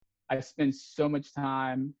I spend so much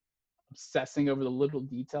time obsessing over the little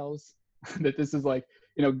details that this is like,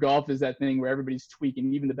 golf is that thing where everybody's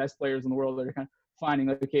tweaking. Even the best players in the world are kind of finding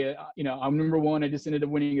like, okay, I'm number one. I just ended up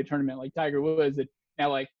winning a tournament like Tiger Woods. And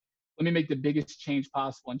now, like, let me make the biggest change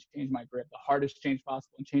possible and change my grip, the hardest change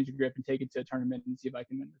possible, and change the grip and take it to a tournament and see if I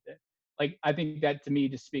can win with it. Like, I think that to me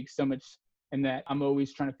just speaks so much, and that I'm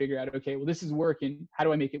always trying to figure out, okay, well, this is working. How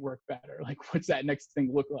do I make it work better? Like, what's that next thing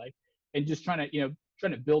look like? And just trying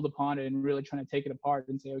to build upon it and really trying to take it apart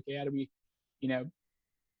and say, okay, how do we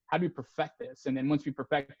perfect this? And then once we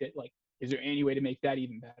perfect it, like, is there any way to make that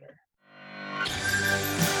even better?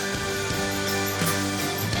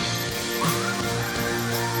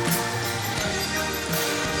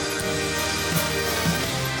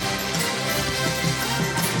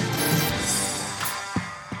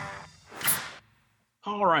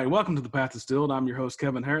 All right, welcome to The Path Distilled. I'm your host,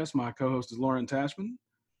 Kevin Harris. My co-host is Lauren Tashman.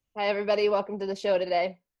 Hi, everybody. Welcome to the show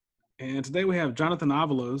today. And today we have Jonathan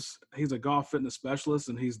Avalos. He's a golf fitness specialist,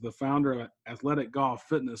 and he's the founder of Athletic Golf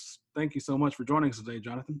Fitness. Thank you so much for joining us today,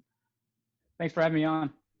 Jonathan. Thanks for having me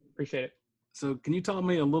on. Appreciate it. So can you tell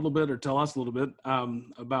me a little bit, or tell us a little bit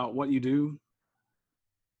about what you do?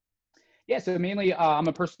 Yeah, so mainly I'm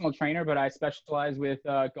a personal trainer, but I specialize with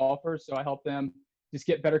golfers. So I help them just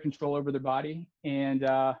get better control over their body and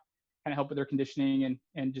kind of help with their conditioning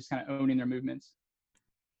and just kind of owning their movements.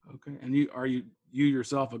 Okay. And are you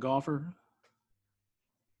yourself a golfer?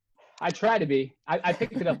 I try to be. I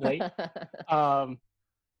picked it up late.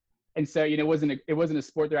 And so, it wasn't a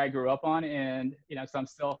sport that I grew up on. And,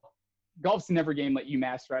 so golf's never a game that you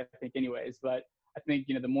master, I think anyways. But I think,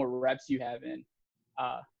 the more reps you have in,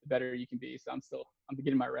 the better you can be. So I'm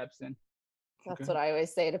getting my reps in. That's what I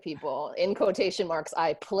always say to people. In quotation marks,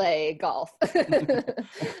 I play golf.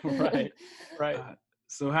 Right.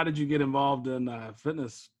 So how did you get involved in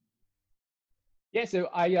fitness? Yeah, so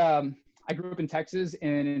I grew up in Texas,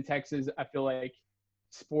 and in Texas, I feel like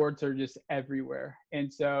sports are just everywhere.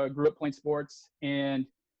 And so I grew up playing sports, and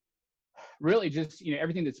really just,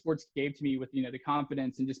 everything that sports gave to me with, the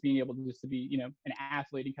confidence and just being able to be, an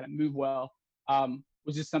athlete and kind of move well,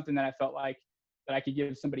 was just something that I felt like that I could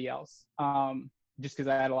give somebody else. Just because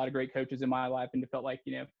I had a lot of great coaches in my life, and it felt like,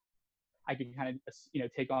 I could kind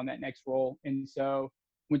of, take on that next role. And so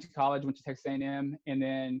went to college, went to Texas A&M, and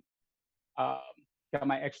then got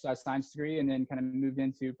my exercise science degree, and then kind of moved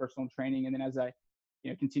into personal training. And then as I,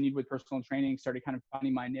 continued with personal training, started kind of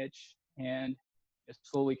finding my niche, and just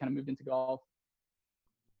slowly kind of moved into golf.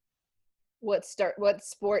 What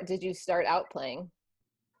sport did you start out playing?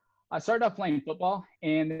 I started off playing football,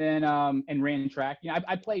 and then and ran track.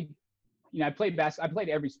 I played basketball. I played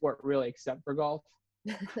every sport really except for golf,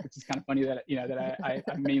 which is kind of funny that I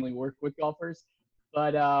mainly work with golfers.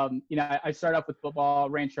 But I started off with football,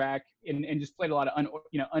 ran track, and just played a lot of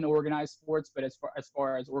unorganized sports. But as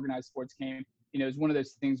far as organized sports came, it was one of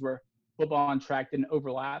those things where football and track didn't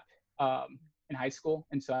overlap in high school,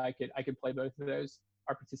 and so I could play both of those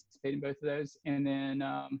or participate in both of those. And then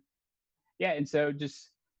and so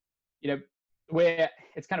just the way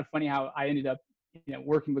it's kind of funny how I ended up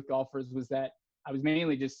working with golfers was that I'm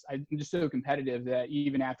just so competitive that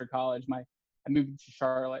even after college, I moved to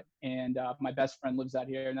Charlotte, and my best friend lives out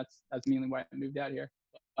here, and that's mainly why I moved out here.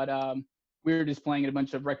 But we were just playing at a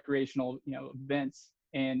bunch of recreational, events,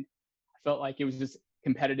 and I felt like it was just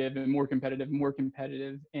competitive and more competitive and more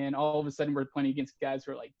competitive. And all of a sudden, we're playing against guys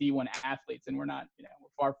who are like D1 athletes, and we're not,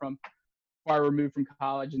 we're far removed from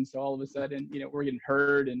college. And so all of a sudden, we're getting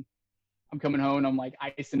hurt, and I'm coming home, and I'm like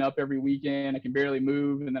icing up every weekend. I can barely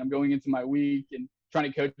move, and then I'm going into my week and trying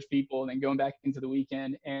to coach people, and then going back into the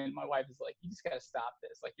weekend. And my wife is like, you just got to stop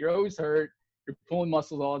this. Like, you're always hurt. You're pulling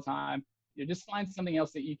muscles all the time. Just find something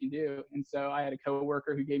else that you can do. And so I had a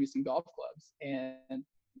coworker who gave me some golf clubs, and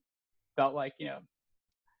felt like,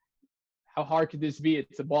 how hard could this be?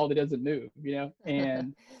 It's a ball that doesn't move,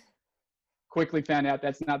 and quickly found out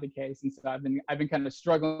that's not the case. And so I've been kind of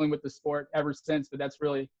struggling with the sport ever since, but that's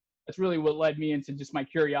really what led me into just my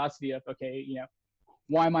curiosity of, okay,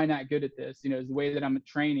 why am I not good at this? Is the way that I'm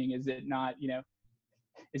training, is it not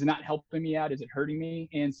helping me out? Is it hurting me?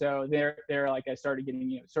 And so there, like, I started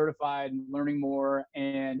getting, certified and learning more,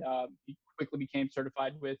 and quickly became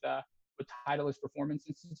certified with Titleist Performance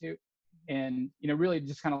Institute. And, really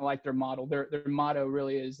just kind of like their model. Their motto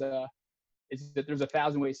really is that there's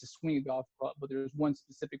 1,000 ways to swing a golf club, but there's one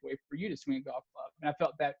specific way for you to swing a golf club. And I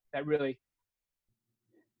felt that really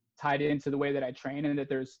tied into the way that I train, and that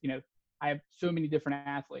there's, I have so many different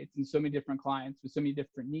athletes and so many different clients with so many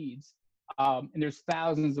different needs. And there's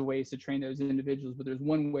thousands of ways to train those individuals, but there's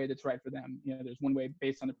one way that's right for them. There's one way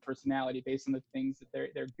based on their personality, based on the things that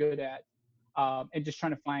they're good at. and just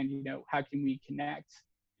trying to find, how can we connect,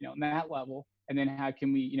 on that level, and then how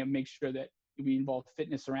can we, make sure that we involve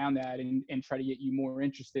fitness around that, and try to get you more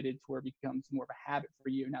interested into where it becomes more of a habit for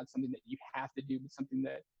you, not something that you have to do, but something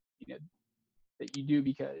that, that you do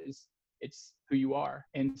because it's who you are.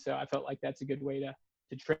 And so I felt like that's a good way to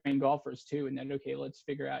train golfers too. And then, okay, let's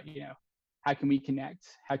figure out, how can we connect?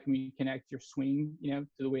 How can we connect your swing, to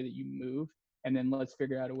the way that you move? And then let's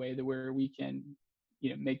figure out a way that where we can,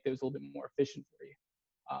 make those a little bit more efficient for you.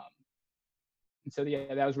 And so,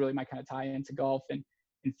 yeah, that was really my kind of tie into golf and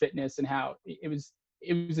fitness, and how it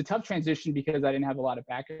was a tough transition because I didn't have a lot of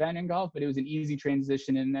background in golf, but it was an easy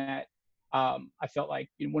transition in that I felt like,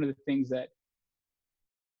 one of the things that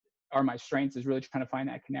are my strengths is really trying to find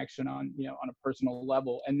that connection on, on a personal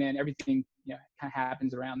level. And then everything, kind of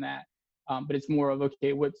happens around that. But it's more of,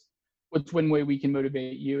 okay, what's one way we can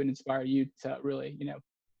motivate you and inspire you to really,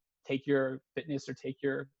 take your fitness or take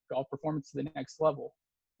your golf performance to the next level.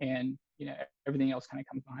 And, everything else kind of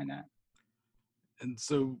comes behind that. And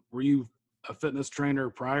so were you a fitness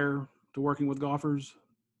trainer prior to working with golfers?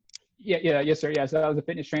 Yeah. Yes, sir. Yeah. So I was a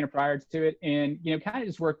fitness trainer prior to it, and, kind of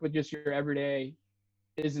just worked with just your everyday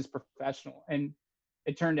business professional. And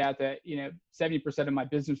it turned out that, 70% of my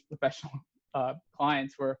business professional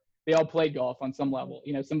clients they all played golf on some level.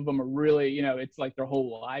 Some of them are really, it's like their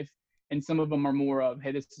whole life. And some of them are more of,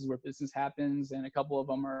 hey, this is where business happens. And a couple of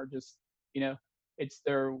them are just, it's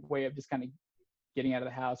their way of just kind of getting out of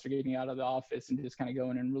the house or getting out of the office and just kind of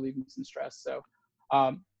going and relieving some stress. So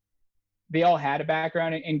they all had a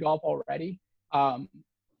background in golf already. But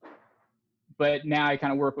now I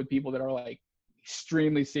kind of work with people that are like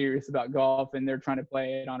extremely serious about golf, and they're trying to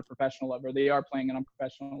play it on a professional level, or they are playing it on a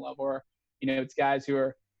professional level, or, it's guys who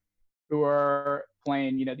are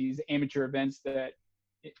playing, these amateur events that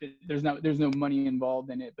there's no money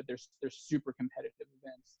involved in it, but there's super competitive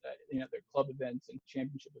events that, they're club events and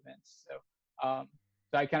championship events. So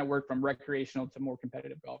I kind of work from recreational to more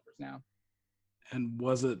competitive golfers now. And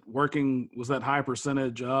was that high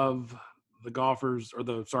percentage of the golfers, or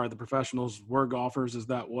the professionals were golfers? Is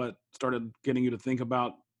that what started getting you to think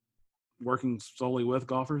about working solely with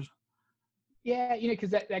golfers? Yeah,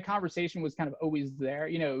 because that conversation was kind of always there.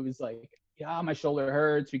 It was like, yeah, my shoulder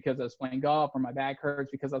hurts because I was playing golf, or my back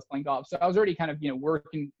hurts because I was playing golf. So I was already kind of,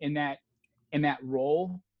 working in that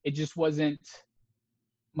role. It just wasn't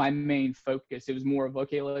my main focus. It was more of,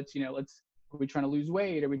 okay, are we trying to lose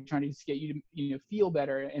weight? Are we trying to just get you to, feel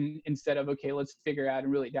better? And instead of, okay, let's figure out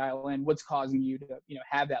and really dial in what's causing you to,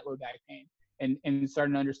 have that low back pain, and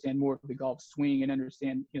starting to understand more of the golf swing and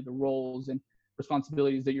understand, the roles and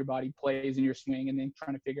responsibilities that your body plays in your swing, and then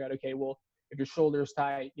trying to figure out, okay, well, if your shoulder is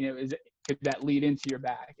tight, could that lead into your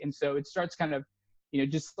back? And so it starts kind of,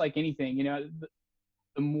 just like anything,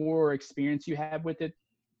 the more experience you have with it,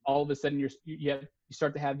 all of a sudden you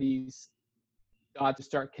start to have these dots to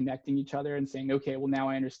start connecting each other and saying, okay, well, now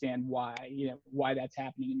I understand why that's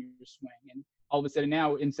happening in your swing. And all of a sudden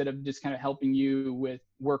now, instead of just kind of helping you with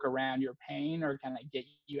work around your pain or kind of get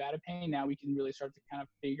you out of pain, now we can really start to kind of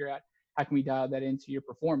figure out how can we dial that into your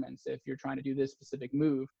performance. If you're trying to do this specific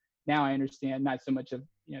move, now I understand not so much of,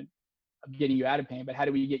 of getting you out of pain, but how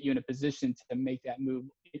do we get you in a position to make that move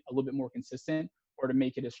a little bit more consistent, or to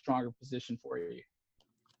make it a stronger position for you.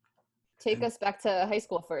 Take us back to high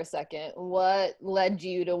school for a second. What led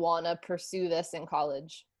you to want to pursue this in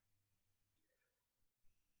college?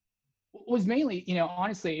 It was mainly,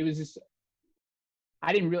 honestly, it was just,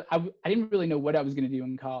 I didn't really know what I was going to do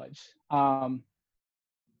in college.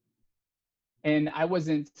 And I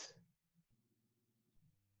wasn't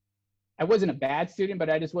a bad student,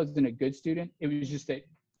 but I just wasn't a good student. It was just that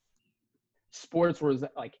sports was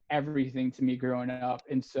like everything to me growing up.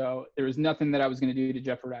 And so there was nothing that I was going to do to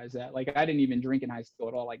jeopardize that. Like, I didn't even drink in high school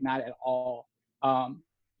at all, like not at all.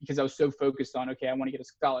 Because I was so focused on, okay, I want to get a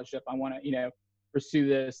scholarship. I want to, pursue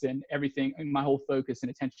this, and everything. And my whole focus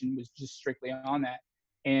and attention was just strictly on that.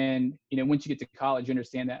 And, once you get to college, you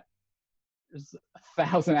understand that there's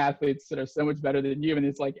 1,000 athletes that are so much better than you. And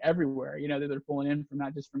it's like everywhere, that they're pulling in from,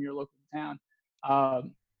 not just from your local town.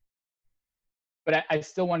 But I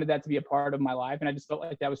still wanted that to be a part of my life. And I just felt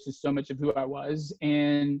like that was just so much of who I was.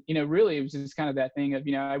 And, really, it was just kind of that thing of,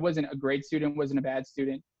 I wasn't a great student, wasn't a bad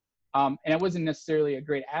student. And I wasn't necessarily a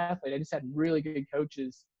great athlete. I just had really good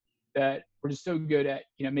coaches that were just so good at,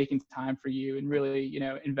 making time for you and really,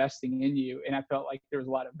 investing in you. And I felt like there was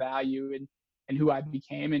a lot of value in who I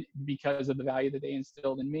became, and because of the value that they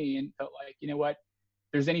instilled in me, and felt like, what, if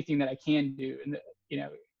there's anything that I can do and,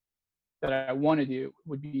 that I want to do,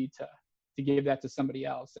 would be to give that to somebody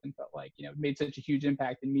else. And felt like, it made such a huge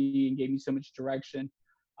impact in me and gave me so much direction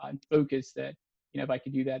and focus that, if I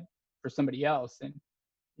could do that for somebody else, and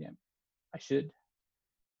I should.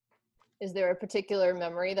 Is there a particular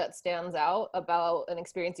memory that stands out about an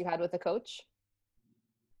experience you had with a coach?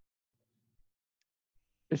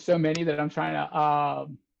 There's so many that I'm trying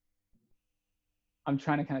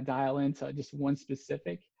to kind of dial into just one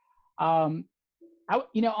specific. Um,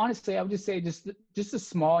 honestly, I would just say just the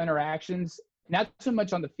small interactions, not so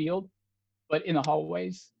much on the field, but in the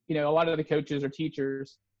hallways. A lot of the coaches are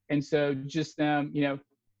teachers, and so just them,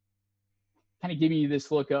 kind of giving you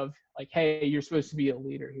this look of like, hey, you're supposed to be a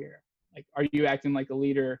leader here. Like, are you acting like a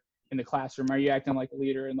leader in the classroom? Are you acting like a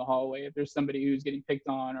leader in the hallway? If there's somebody who's getting picked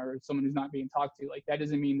on or someone who's not being talked to, like that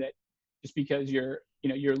doesn't mean that just because you're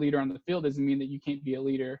a leader on the field doesn't mean that you can't be a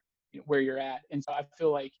leader where you're at. And so I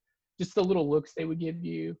feel like just the little looks they would give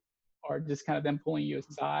you are just kind of them pulling you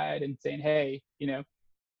aside and saying, hey,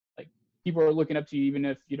 like people are looking up to you even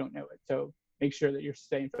if you don't know it. So make sure that you're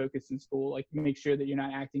staying focused in school. Like make sure that you're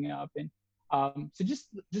not acting up. And so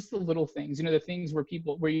just the little things, the things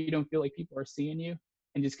where you don't feel like people are seeing you,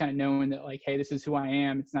 and just kind of knowing that like, hey, this is who I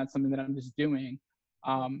am. It's not something that I'm just doing.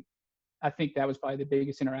 I think that was probably the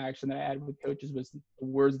biggest interaction that I had with coaches was the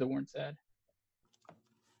words that weren't said.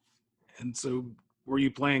 And so were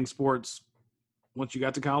you playing sports once you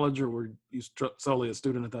got to college, or were you solely a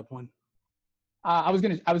student at that point? I was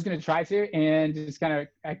gonna try to, and just kind of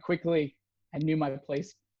I knew my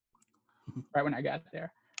place right when I got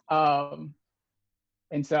there.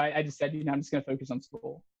 And so I just said, I'm just gonna focus on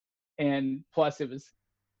school. And plus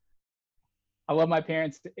I love my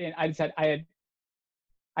parents, and I just had I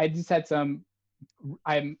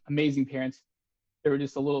have amazing parents. They were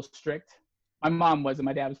just a little strict. My mom wasn't,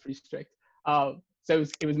 my dad was pretty strict. So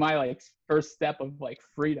it was my like first step of like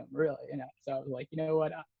freedom, really, So I was like, you know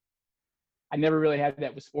what? I never really had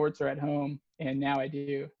that with sports or at home, and now I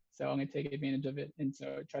do. So I'm gonna take advantage of it, and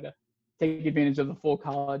so try to take advantage of the full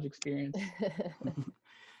college experience.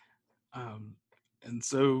 And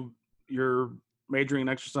so you're majoring in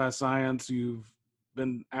exercise science. You've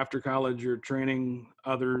been after college, you're training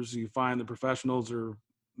others. You find the professionals, or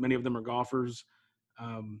many of them are golfers.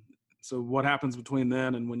 So what happens between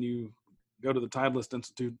then and when you go to the Titleist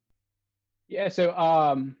Institute? Yeah. So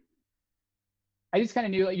I just kind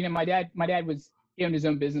of knew, like, my dad he owned his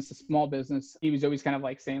own business, a small business. He was always kind of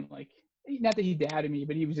like saying like, not that he doubted me,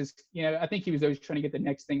 but he was just, I think he was always trying to get the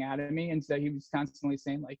next thing out of me. And so he was constantly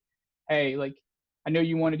saying like, hey, like, I know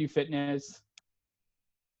you want to do fitness.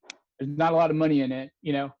 There's not a lot of money in it.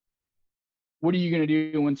 What are you going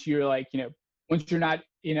to do once you're like, once you're not,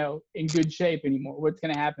 in good shape anymore? What's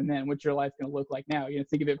going to happen then? What's your life going to look like now?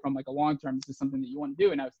 Think of it from like a long term. This is something that you want to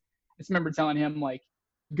do. And I just remember telling him like,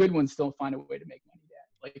 good ones still find a way to make money, Dad.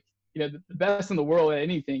 Like, the best in the world at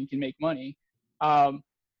anything can make money. And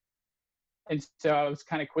so I was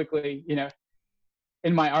kind of quickly,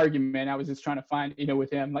 in my argument, I was just trying to find,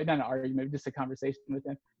 with him, like not an argument, just a conversation with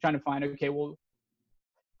him, trying to find, okay, well,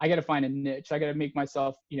 I got to find a niche. I got to make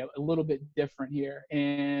myself, a little bit different here.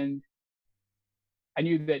 And I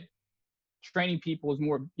knew that training people is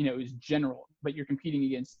more, is general, but you're competing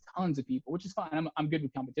against tons of people, which is fine. I'm good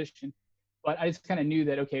with competition, but I just kind of knew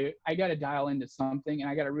that, okay, I got to dial into something, and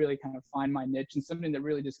I got to really kind of find my niche and something that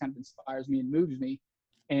really just kind of inspires me and moves me.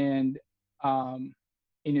 And,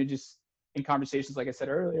 just in conversations, like I said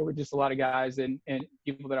earlier, with just a lot of guys and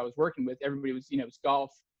people that I was working with, everybody was, it's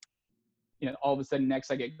golf. All of a sudden next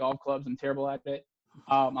I get golf clubs. I'm terrible at it.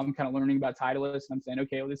 I'm kind of learning about Titleist, and I'm saying,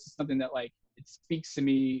 okay, well, this is something that like, it speaks to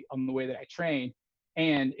me on the way that I train.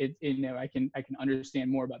 And I can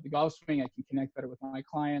understand more about the golf swing. I can connect better with my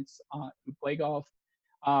clients who play golf.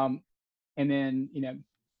 And then,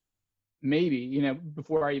 maybe,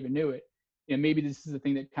 before I even knew it, maybe this is the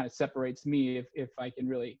thing that kind of separates me if I can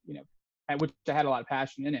really, which I had a lot of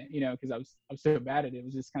passion in it, because I was so bad at it. It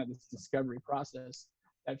was just kind of this discovery process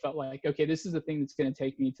that felt like, okay, this is the thing that's going to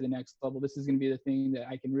take me to the next level. This is going to be the thing that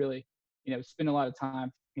I can really, spend a lot of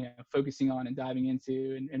time, focusing on and diving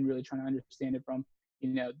into and really trying to understand it from,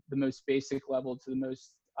 the most basic level to the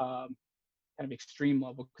most kind of extreme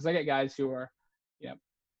level. Because I got guys who are,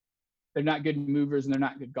 they're not good movers and they're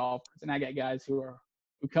not good golfers, and I got guys who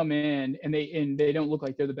come in and they don't look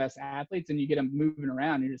like they're the best athletes, and you get them moving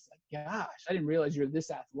around and you're just like, gosh, I didn't realize you're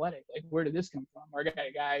this athletic. Like, where did this come from? Or I got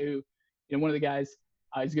a guy who, one of the guys,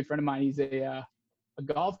 he's a good friend of mine. He's a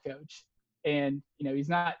golf coach, and he's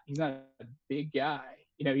not a big guy.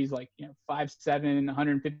 He's like 5'7",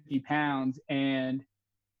 150 pounds, and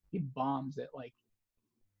he bombs it like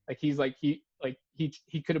he's like he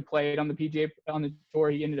could have played on the PGA on the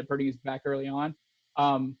tour. He ended up hurting his back early on,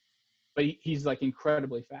 but he's like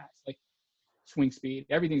incredibly fast, like swing speed.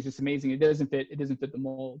 Everything's just amazing. It doesn't fit the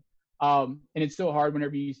mold. And it's so hard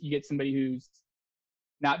whenever you get somebody who's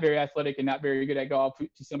not very athletic and not very good at golf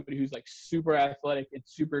to somebody who's like super athletic and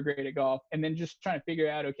super great at golf, and then just trying to figure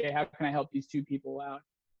out, okay, how can I help these two people out?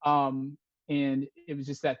 And it was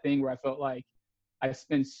just that thing where I felt like I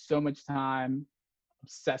spend so much time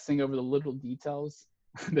obsessing over the little details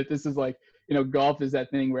that this is like, golf is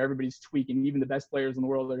that thing where everybody's tweaking. Even the best players in the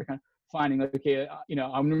world are kind of finding like, okay,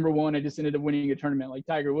 I'm number one. I just ended up winning a tournament like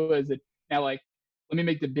Tiger Woods. And now, like, let me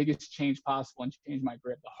make the biggest change possible and change my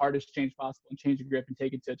grip, the hardest change possible, and change the grip and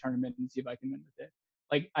take it to a tournament and see if I can win with it.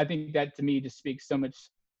 Like, I think that to me just speaks so much,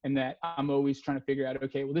 in that I'm always trying to figure out,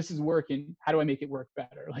 okay, well, this is working. How do I make it work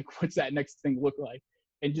better? Like, what's that next thing look like?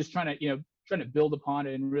 And just trying to build upon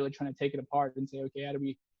it and really trying to take it apart and say, okay, how do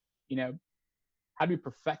we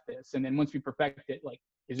perfect this? And then once we perfect it, like,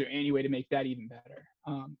 is there any way to make that even better?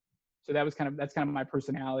 So that's kind of my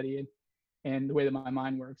personality and the way that my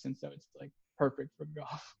mind works. And so it's like perfect for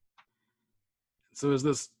golf. So is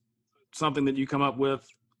this something that you come up with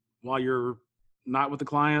while you're not with the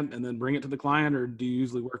client and then bring it to the client, or do you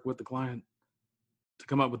usually work with the client to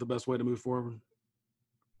come up with the best way to move forward?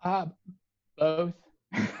 Both.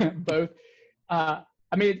 Both. I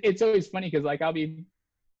mean, it's always funny because, like, I'll be,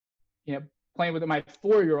 playing with my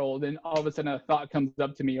 4-year-old, and all of a sudden a thought comes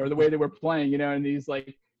up to me, or the way that we're playing, and he's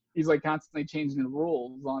like constantly changing the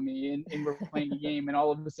rules on me, and we're playing a game, and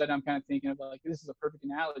all of a sudden I'm kind of thinking about, like, this is a perfect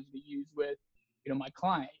analogy to use with, my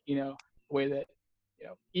client, the way that,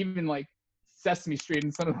 even like Sesame Street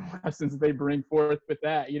and some of the lessons they bring forth with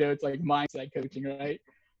that, it's like mindset coaching, right?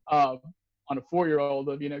 On a 4-year-old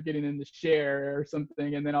of, getting in the share or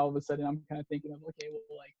something. And then all of a sudden I'm kind of thinking of, okay, well,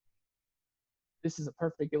 like, this is a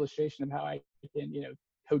perfect illustration of how I can,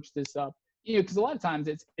 coach this up, because a lot of times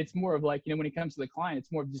it's more of like, when it comes to the client,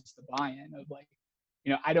 it's more of just the buy-in of like,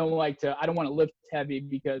 I don't want to lift heavy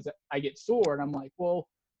because I get sore. And I'm like, well,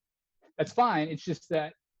 that's fine. It's just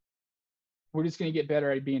that we're just going to get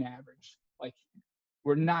better at being average. Like,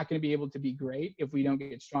 we're not going to be able to be great if we don't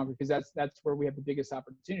get stronger, because that's where we have the biggest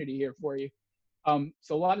opportunity here for you.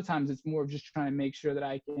 So a lot of times it's more of just trying to make sure that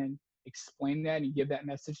I can explain that and give that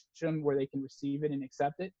message to them where they can receive it and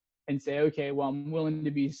accept it and say, okay, well, I'm willing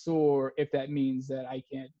to be sore if that means that I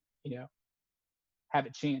can, have a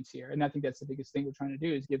chance here. And I think that's the biggest thing we're trying to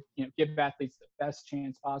do is give athletes the best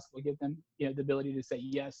chance possible, give them, the ability to say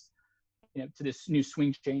yes, to this new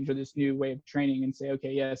swing change or this new way of training, and say,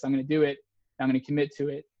 okay, yes, I'm going to do it. I'm going to commit to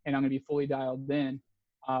it, and I'm going to be fully dialed in,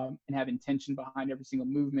 and have intention behind every single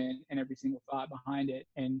movement and every single thought behind it,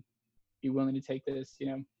 and be willing to take this,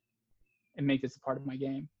 and make this a part of my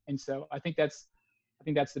game. And so I think that's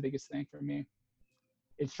the biggest thing for me.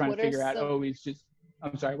 It's trying to figure out always just,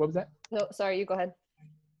 I'm sorry, what was that? No, sorry, you go ahead.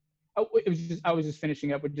 Oh, I was just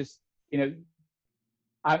finishing up with just,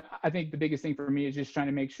 I think the biggest thing for me is just trying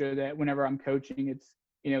to make sure that whenever I'm coaching,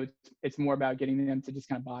 it's more about getting them to just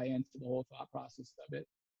kind of buy into the whole thought process of it.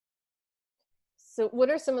 So what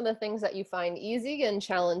are some of the things that you find easy and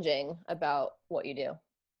challenging about what you do?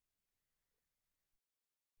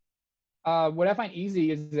 What I find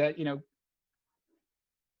easy is that,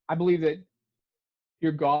 I believe that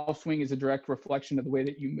your golf swing is a direct reflection of the way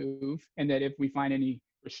that you move, and that if we find any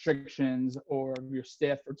restrictions or you're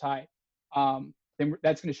stiff or tight, then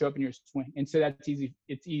that's going to show up in your swing. And so that's easy.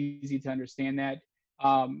 It's easy to understand that,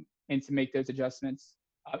 and to make those adjustments,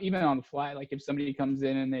 even on the fly. Like, if somebody comes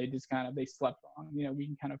in and they slept wrong, we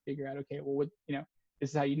can kind of figure out, okay, well, this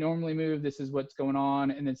is how you normally move. This is what's going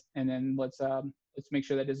on. And then let's make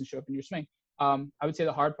sure that doesn't show up in your swing. I would say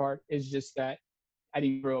the hard part is just that I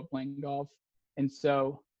didn't grow up playing golf. And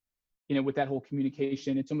so, with that whole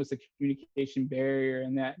communication, it's almost a communication barrier,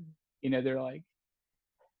 and that, they're like,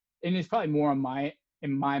 and it's probably more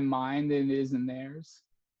in my mind than it is in theirs,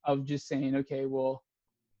 of just saying, okay, well,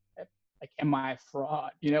 like, am I a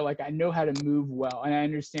fraud? Like, I know how to move well, and I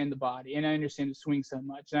understand the body, and I understand the swing so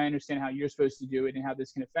much, and I understand how you're supposed to do it and how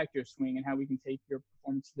this can affect your swing and how we can take your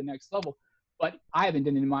performance to the next level. But I haven't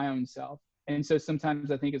done it in my own self. And so sometimes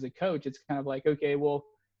I think as a coach, it's kind of like, okay, well,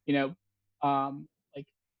 like,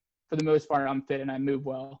 for the most part, I'm fit and I move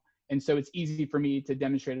well. And so it's easy for me to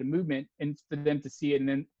demonstrate a movement and for them to see it, and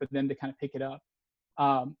then for them to kind of pick it up.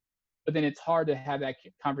 But then it's hard to have that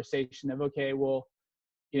conversation of, okay, well,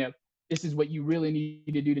 this is what you really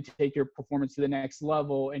need to do to take your performance to the next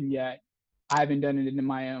level. And yet I haven't done it in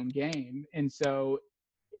my own game. And so,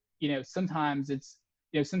 sometimes it's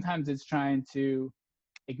trying to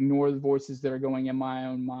ignore the voices that are going in my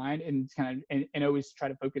own mind, and kind of, and always try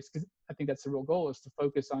to focus, because I think that's the real goal, is to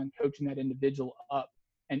focus on coaching that individual up,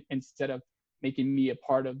 and instead of making me a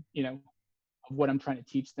part of, of what I'm trying to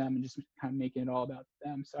teach them, and just kind of making it all about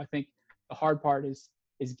them. So I think the hard part is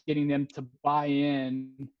is getting them to buy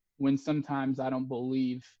in when sometimes I don't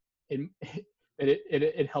believe it, that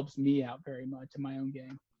it helps me out very much in my own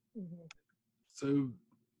game. Mhm. So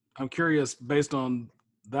I'm curious, based on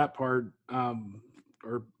that part,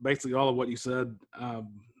 or basically all of what you said,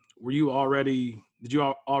 did you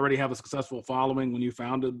already have a successful following when you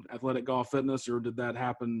founded Athletic Golf Fitness, or did that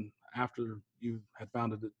happen after you had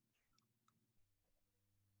founded it?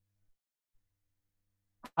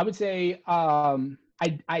 I would say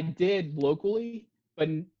I did locally, but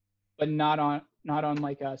not on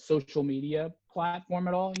like a social media platform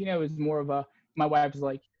at all. It was more of a, my wife was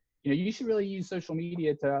like, you should really use social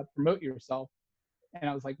media to promote yourself. And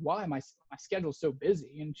I was like, why? My schedule's so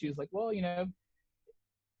busy. And she was like, well,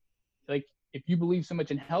 like if you believe so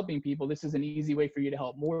much in helping people, this is an easy way for you to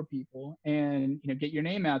help more people and get your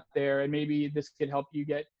name out there, and maybe this could help you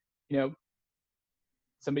get you know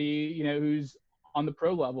somebody who's on the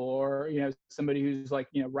pro level, or somebody who's like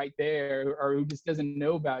right there, or who just doesn't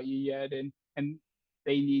know about you yet, and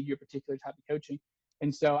they need your particular type of coaching.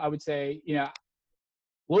 And so I would say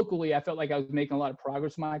locally I felt like I was making a lot of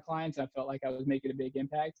progress with my clients. I felt like I was making a big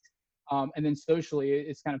impact. And then socially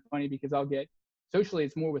it's kind of funny because socially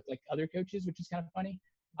it's more with like other coaches, which is kind of funny,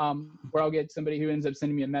 where I'll get somebody who ends up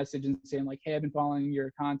sending me a message and saying like, hey, I've been following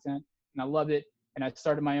your content and I loved it, and I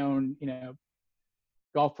started my own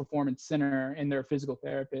golf performance center, and they're a physical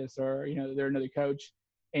therapist, or they're another coach.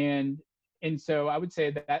 And so I would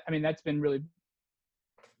say that, I mean, that's been really,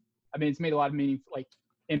 I mean, it's made a lot of meaningful like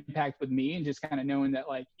impact with me, and just kind of knowing that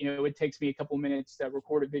like it takes me a couple minutes to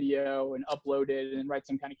record a video and upload it and write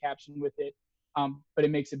some kind of caption with it, but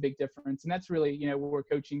it makes a big difference. And that's really where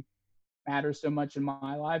coaching matters so much in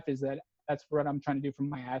my life, is that that's what I'm trying to do for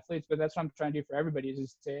my athletes, but that's what I'm trying to do for everybody, is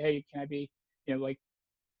just say, hey, can I be like,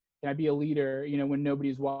 can I be a leader when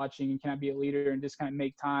nobody's watching, and can I be a leader and just kind of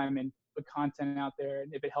make time and put content out there,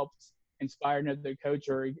 and if it helps inspire another coach,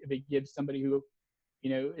 or if it gives somebody who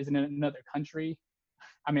is in another country.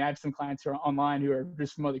 I mean, I have some clients who are online who are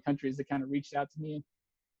just from other countries that kind of reached out to me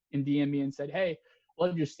and DM me and said, hey,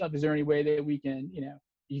 love your stuff, is there any way that we can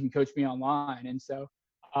you can coach me online? And so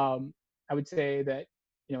I would say that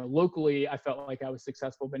locally I felt like I was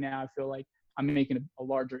successful, but now I feel like I'm making a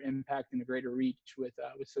larger impact and a greater reach with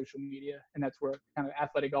social media, and that's where kind of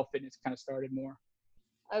Athletic Golf Fitness kind of started more.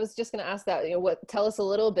 I was just going to ask that, tell us a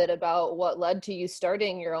little bit about what led to you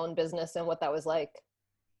starting your own business and what that was like.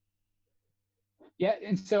 Yeah,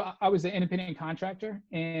 and so I was an independent contractor,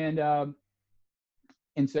 and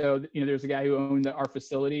so there's a guy who owned our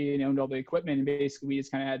facility and owned all the equipment, and basically we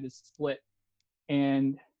just kind of had this split,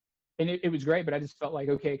 and it was great, but I just felt like,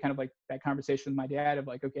 okay, kind of like that conversation with my dad of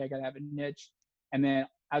like, okay, I gotta have a niche, and then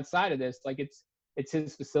outside of this, like it's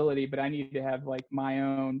his facility, but I need to have like my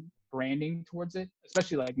own branding towards it,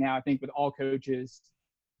 especially like now. I think with all coaches,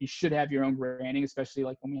 you should have your own branding, especially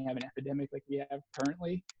like when we have an epidemic like we have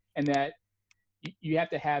currently, and that you have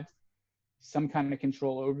to have some kind of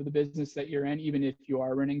control over the business that you're in, even if you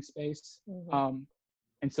are renting space. Mm-hmm.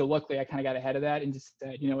 And so luckily I kind of got ahead of that and just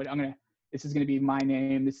said, you know what, this is going to be my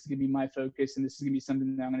name. This is going to be my focus. And this is going to be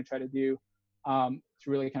something that I'm going to try to do to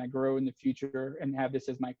really kind of grow in the future and have this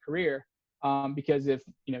as my career. Because if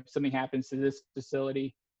something happens to this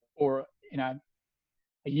facility, or, a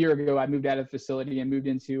year ago, I moved out of the facility and moved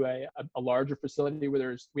into a larger facility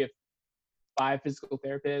where we have 5 physical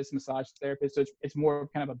therapists, massage therapists. So it's more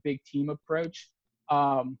of kind of a big team approach,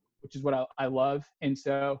 which is what I love. And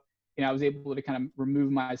so, I was able to kind of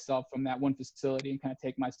remove myself from that one facility and kind of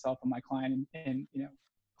take myself and my client and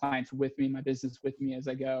clients with me, my business with me as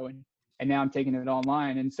I go. And now I'm taking it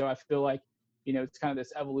online. And so I feel like, it's kind of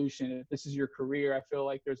this evolution. If this is your career, I feel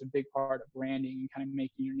like there's a big part of branding and kind of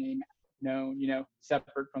making your name known,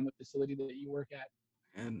 separate from the facility that you work at.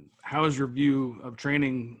 And how has your view of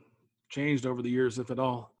training changed over the years, if at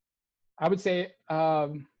all? I would say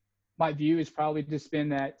my view has probably just been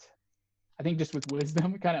that, I think just with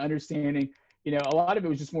wisdom, kind of understanding, a lot of it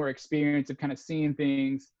was just more experience of kind of seeing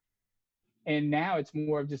things. And now it's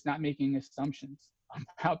more of just not making assumptions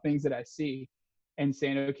about things that I see and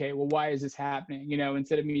saying, okay, well, why is this happening?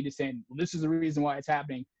 Instead of me just saying, well, this is the reason why it's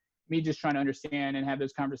happening, me just trying to understand and have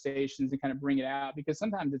those conversations and kind of bring it out. Because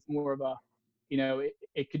sometimes it's more of a,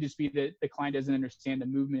 it could just be that the client doesn't understand the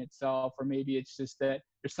movement itself, or maybe it's just that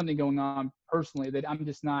there's something going on personally that I'm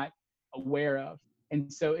just not aware of.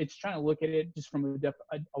 And so it's trying to look at it just from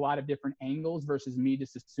a lot of different angles versus me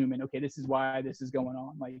just assuming, okay, this is why this is going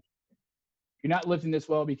on. Like, you're not lifting this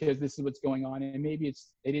well because this is what's going on. And maybe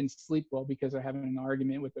it's they didn't sleep well because they're having an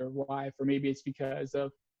argument with their wife, or maybe it's because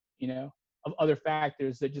of, of other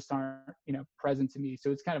factors that just aren't, present to me.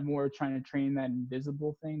 So it's kind of more trying to train that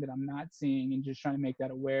invisible thing that I'm not seeing, and just trying to make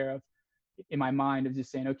that aware of in my mind, of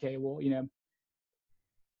just saying, okay, well,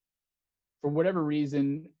 for whatever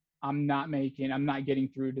reason, I'm not getting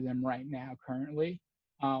through to them right now currently.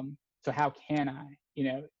 So how can I,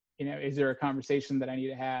 is there a conversation that I need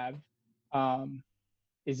to have?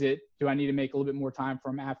 Do I need to make a little bit more time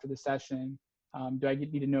for them after the session? Do I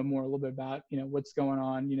need to know more a little bit about, what's going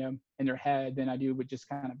on, in their head than I do with just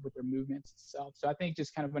kind of with their movements itself. So I think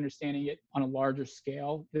just kind of understanding it on a larger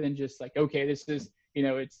scale than just like, okay, this is,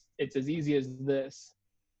 it's as easy as this,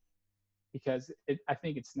 because I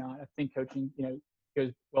think it's not. I think coaching,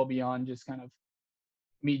 goes well beyond just kind of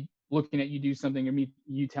me looking at you do something, or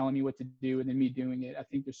you telling me what to do and then me doing it. I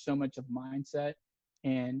think there's so much of mindset,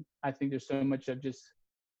 and I think there's so much of just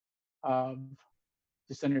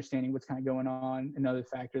understanding what's kind of going on and other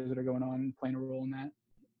factors that are going on and playing a role in that,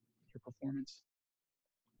 your performance.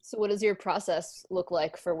 So what does your process look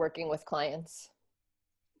like for working with clients?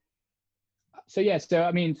 So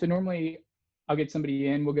normally I'll get somebody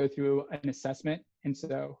in, we'll go through an assessment. And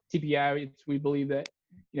so TPI, we believe that,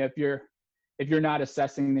 if you're not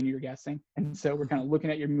assessing, then you're guessing. And so we're kind of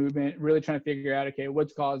looking at your movement, really trying to figure out, okay,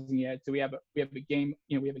 what's causing it. So we have a game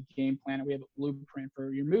plan, and we have a blueprint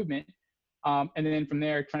for your movement. And then from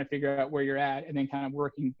there, trying to figure out where you're at, and then kind of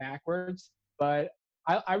working backwards. But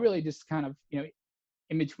I really just kind of,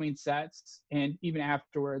 in between sets and even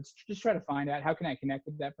afterwards, just try to find out, how can I connect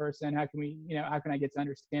with that person? How can I get to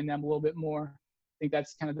understand them a little bit more? I think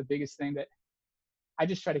that's kind of the biggest thing, that I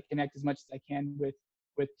just try to connect as much as I can with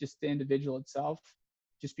just the individual itself,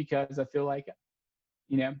 just because I feel like,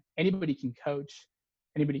 anybody can coach,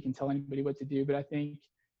 anybody can tell anybody what to do. But I think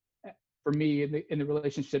for me, in the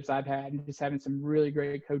relationships I've had, and just having some really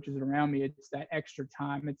great coaches around me, it's that extra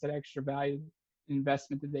time, it's that extra value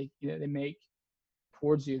investment that they make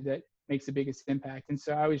towards you that makes the biggest impact. And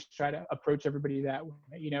so I always try to approach everybody that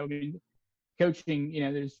way. Coaching,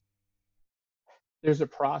 there's a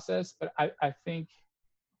process, but I think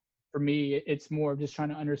for me, it's more of just trying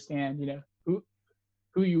to understand, who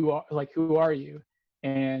you are, like, who are you,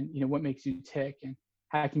 and, what makes you tick, and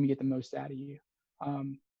how can we get the most out of you.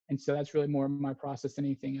 And so that's really more my process than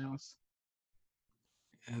anything else.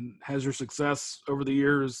 And has your success over the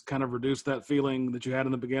years kind of reduced that feeling that you had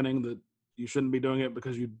in the beginning that you shouldn't be doing it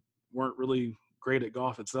because you weren't really great at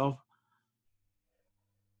golf itself?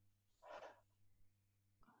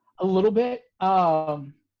 A little bit,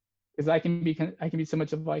 because I can be so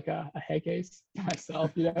much of like a head case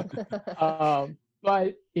myself,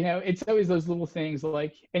 but it's always those little things,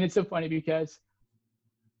 like, and it's so funny because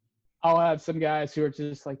I'll have some guys who are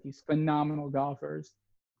just like these phenomenal golfers,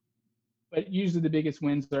 but usually the biggest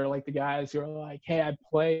wins are like the guys who are like, hey, I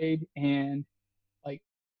played and like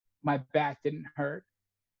my back didn't hurt.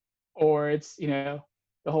 Or it's, the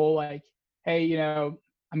whole like, hey,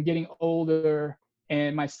 I'm getting older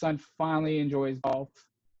and my son finally enjoys golf,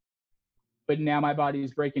 but now my body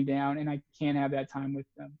is breaking down and I can't have that time with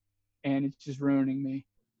them, and it's just ruining me.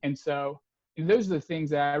 And so those are the things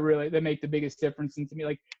that that make the biggest difference. And to me,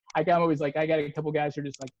 like, I'm always like, I got a couple guys who are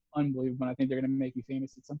just like unbelievable, and I think they're going to make me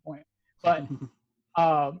famous at some point. But,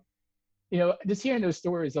 just hearing those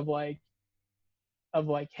stories of like,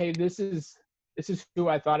 hey, this is who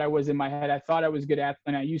I thought I was in my head. I thought I was a good athlete,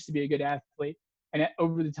 and I used to be a good athlete. And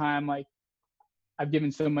over the time, like, I've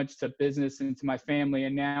given so much to business and to my family,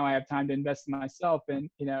 and now I have time to invest in myself. And,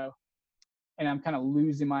 and I'm kind of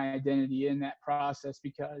losing my identity in that process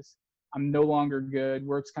because I'm no longer good.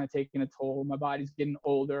 Work's kind of taking a toll. My body's getting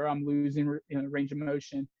older. I'm losing, range of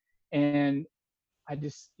motion. And I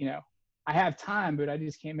just, I have time, but I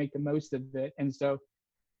just can't make the most of it. And so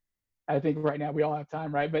I think right now we all have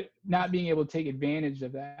time, right? But not being able to take advantage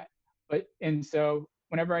of that. And so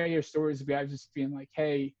whenever I hear stories of guys just being like,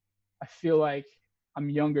 hey, I feel like I'm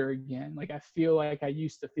younger again. Like, I feel like I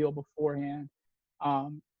used to feel beforehand.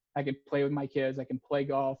 I can play with my kids. I can play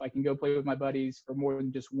golf. I can go play with my buddies for more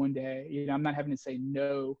than just one day. I'm not having to say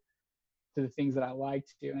no to the things that I like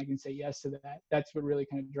to do, and I can say yes to that. That's what really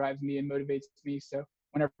kind of drives me and motivates me. So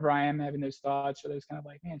whenever I am having those thoughts or those kind of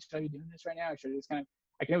like, man, should I be doing this right now? Or should I just kind of,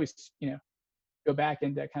 I can always, go back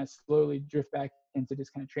into kind of slowly drift back into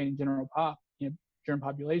just kind of training general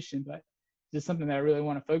population. But it's just something that I really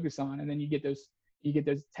want to focus on. And then you get those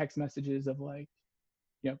text messages of like,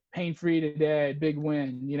 pain-free today, big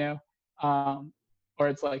win, or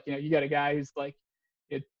it's like, you got a guy who's like,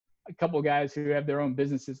 a couple of guys who have their own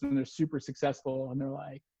businesses and they're super successful, and they're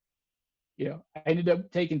like, I ended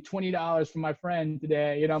up taking $20 from my friend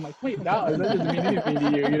today. I'm like, $20, that doesn't mean anything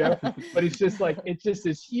to you, but it's just like, it's just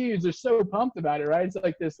this huge, they're so pumped about it, right? It's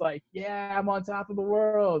like this, like, yeah, I'm on top of the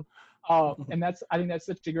world. And I think that's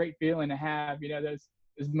such a great feeling to have,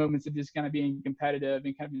 those moments of just kind of being competitive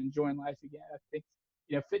and kind of enjoying life again. I think,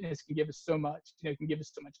 fitness can give us so much, it can give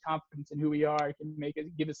us so much confidence in who we are. It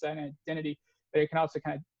can give us that identity, but it can also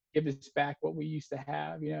kind of give us back what we used to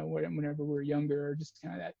have, whenever we were younger, or just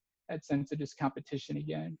kind of that sense of just competition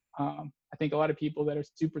again. I think a lot of people that are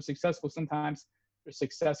super successful, sometimes their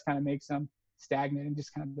success kind of makes them stagnant in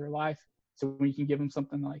just kind of their life. So when you can give them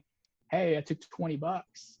something like, hey, I took $20,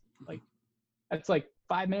 like that's like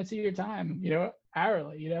 5 minutes of your time,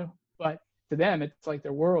 hourly, but to them, it's like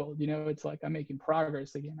their world, it's like I'm making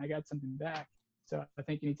progress again. I got something back. So I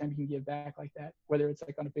think anytime you can give back like that, whether it's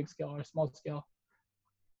like on a big scale or a small scale,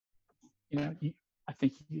 I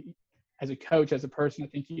think as a coach, as a person, I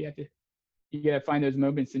think you got to find those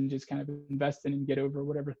moments and just kind of invest in and get over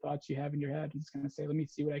whatever thoughts you have in your head and just kind of say, let me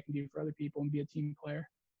see what I can do for other people and be a team player.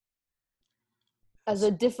 As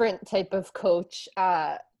a different type of coach,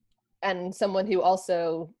 and someone who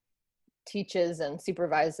also teaches and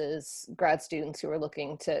supervises grad students who are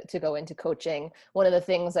looking to go into coaching, one of the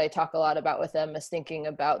things I talk a lot about with them is thinking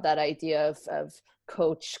about that idea of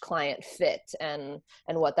coach client fit and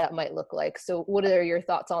what that might look like. So what are your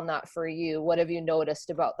thoughts on that for you? What have you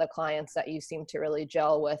noticed about the clients that you seem to really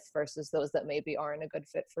gel with versus those that maybe aren't a good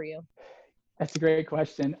fit for you? That's a great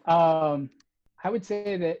question. I would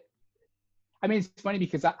say that, it's funny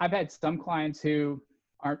because I've had some clients who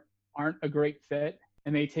aren't a great fit,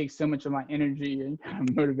 and they take so much of my energy and kind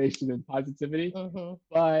of motivation and positivity. Mm-hmm.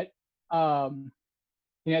 But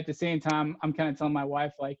at the same time, I'm kind of telling my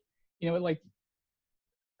wife, like,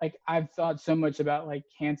 like I've thought so much about like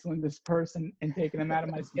canceling this person and taking them out of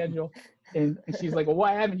my schedule. And she's like, well,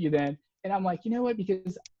 why haven't you then? And I'm like, you know what?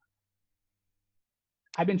 Because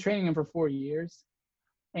I've been training them for 4 years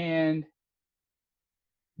and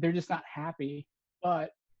they're just not happy. But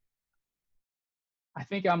I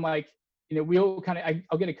think I'm like, we'll kind of,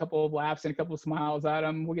 I'll get a couple of laughs and a couple of smiles out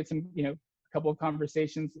of them. We'll get some, a couple of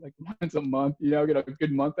conversations like once a month, get a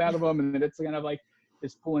good month out of them. And then it's kind of like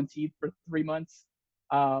just pulling teeth for 3 months.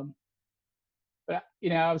 But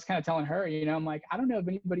I was kind of telling her, I'm like, I don't know if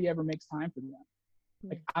anybody ever makes time for them.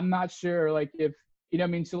 Like, I'm not sure, like, if,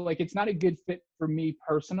 so like, it's not a good fit for me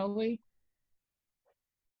personally,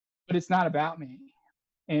 but it's not about me.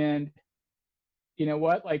 And you know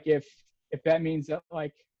what, like, if that means that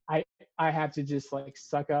like, I have to just like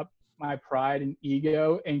suck up my pride and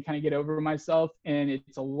ego and kind of get over myself. And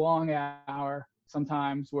it's a long hour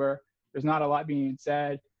sometimes where there's not a lot being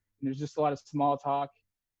said and there's just a lot of small talk,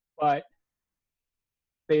 but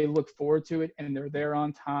they look forward to it and they're there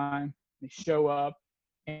on time. They show up,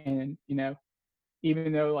 and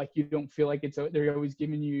even though like you don't feel like they're always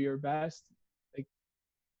giving you your best,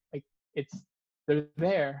 like they're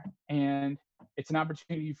there, and it's an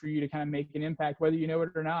opportunity for you to kind of make an impact, whether you know it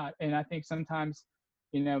or not. And I think sometimes,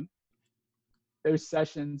 those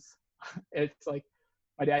sessions, it's like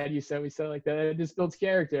my dad used to always say like that, it just builds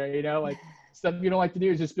character, like stuff you don't like to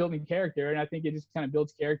do is just building character. And I think it just kind of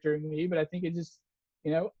builds character in me, but I think it just,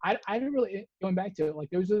 I don't really, going back to it, like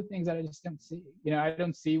those are the things that I just don't see. I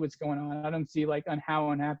don't see what's going on. I don't see like on how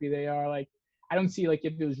unhappy they are. Like, I don't see like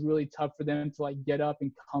if it was really tough for them to like get up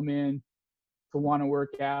and come in to want to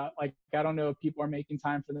work out. Like, I don't know if people are making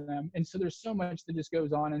time for them. And so there's so much that just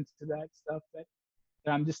goes on into that stuff that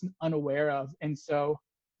I'm just unaware of. And so,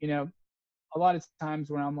 a lot of times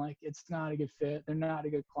when I'm like, it's not a good fit, they're not a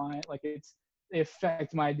good client, like they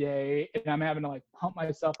affect my day, and I'm having to like pump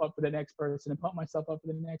myself up for the next person and pump myself up for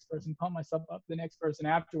the next person, pump myself up for the next person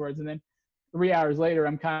afterwards. And then 3 hours later,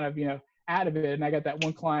 I'm kind of, out of it. And I got that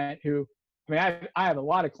one client who, I have a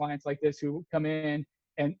lot of clients like this who come in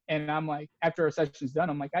and I'm like, after our session's done,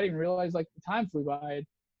 I'm like, I didn't realize like the time flew by.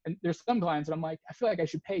 And there's some clients that I'm like, I feel like I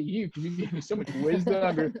should pay you because you give me so much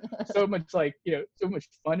wisdom or so much like, so much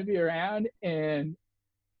fun to be around. And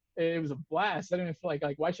it was a blast. I didn't feel like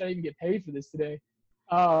why should I even get paid for this today?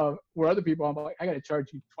 Where other people, I'm like, I got to charge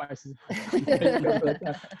you twice as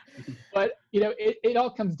much. But, it all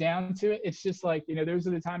comes down to it. It's just like, those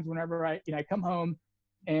are the times whenever I come home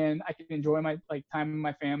and I can enjoy my like time with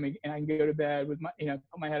my family, and I can go to bed with my,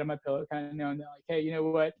 put my head on my pillow, kind of knowing that like, hey, you know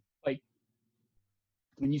what? Like,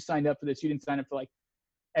 when you signed up for this, you didn't sign up for like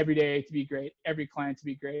every day to be great, every client to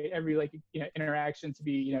be great, every like, interaction to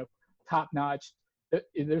be, top notch.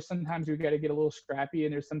 There's sometimes we got to get a little scrappy,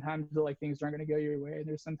 and there's sometimes where, like, things aren't going to go your way. And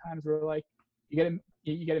there's sometimes where like, you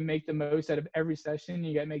got to make the most out of every session.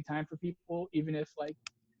 You got to make time for people, even if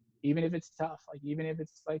it's tough, like, even if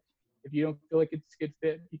it's like, if you don't feel like it's a good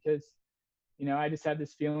fit, because, I just have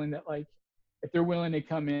this feeling that like, if they're willing to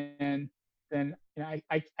come in, then, I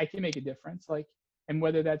can make a difference. Like, and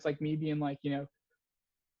whether that's like me being like,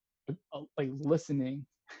 like listening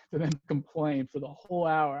to them complain for the whole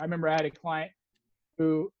hour. I remember I had a client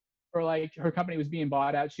who, or like her company was being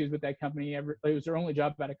bought out. She was with that company. It was her only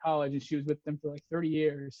job out of college, and she was with them for like 30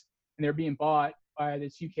 years. And they're being bought by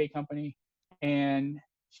this UK company, and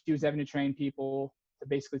she was having to train people to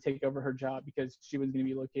basically take over her job because she wasn't going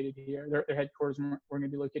to be located here. Their headquarters weren't going to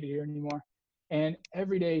be located here anymore. And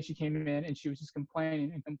every day she came in and she was just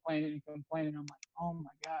complaining and complaining and complaining. I'm like, oh my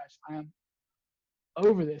gosh, I am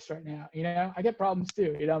over this right now. I get problems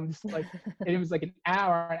too. I'm just like, and it was like an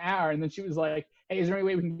hour. And then she was like, hey, is there any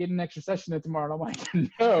way we can get an extra session in tomorrow? And I'm like,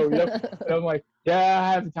 no. And I'm like, yeah,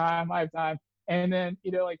 I have time. And then,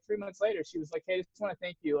 like 3 months later, she was like, hey, I just want to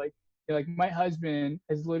thank you. Like my husband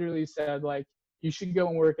has literally said, like, you should go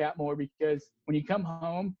and work out more, because when you come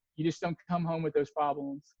home, you just don't come home with those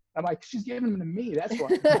problems. I'm like, she's giving them to me. That's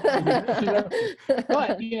why.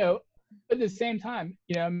 But, at the same time,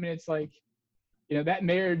 I mean, it's like, that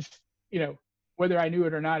marriage, whether I knew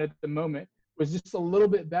it or not at the moment, was just a little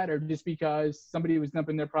bit better just because somebody was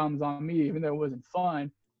dumping their problems on me, even though it wasn't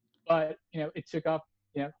fun. But, it took up,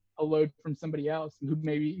 a load from somebody else who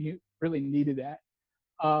maybe really needed that.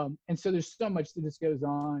 And so there's so much that just goes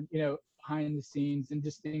on, behind the scenes, and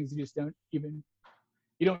just things you just you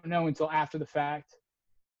don't know until after the fact.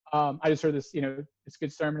 I just heard this, this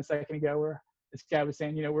good sermon a second ago where this guy was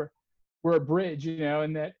saying, we're a bridge,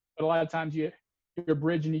 and that, but a lot of times you're a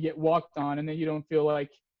bridge and you get walked on, and then you don't feel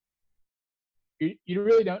like you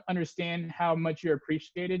really don't understand how much you're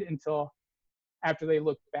appreciated until after they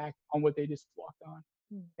look back on what they just walked on.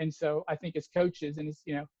 And so I think as coaches, and it's,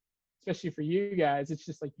 especially for you guys, it's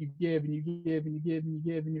just like you give and you give and you give and you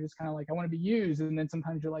give, and you're just kind of like, I want to be used. And then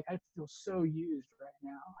sometimes you're like, I feel so used right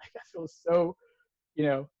now. Like I feel so,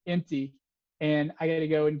 empty, and I got to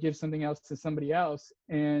go and give something else to somebody else.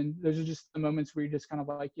 And those are just the moments where you're just kind of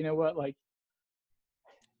like, you know what, like,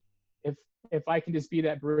 if I can just be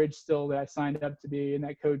that bridge still that I signed up to be, and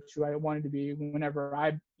that coach who I wanted to be whenever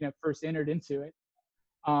I, first entered into it,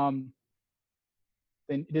 then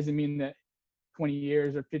it doesn't mean that 20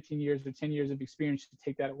 years or 15 years or 10 years of experience should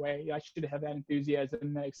take that away. I should have that enthusiasm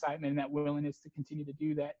and that excitement and that willingness to continue to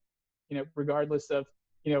do that, regardless of,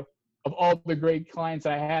 of all the great clients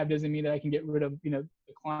I have, doesn't mean that I can get rid of, the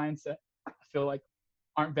clients that I feel like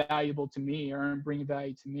aren't valuable to me or aren't bringing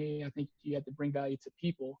value to me. I think you have to bring value to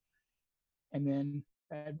people, and then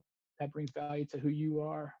that brings value to who you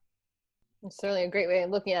are. It's certainly a great way of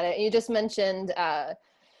looking at it. You just mentioned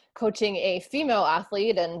coaching a female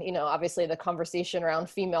athlete, and obviously the conversation around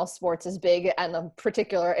female sports is big, and in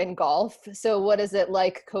particular in golf. So what is it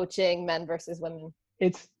like coaching men versus women?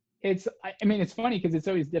 I mean, it's funny because it's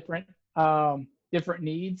always different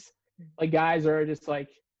needs. Like guys are just like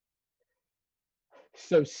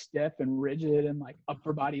so stiff and rigid and like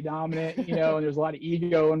upper body dominant, and there's a lot of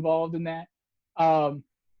ego involved in that.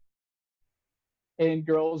 And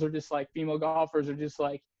girls are just like, female golfers are just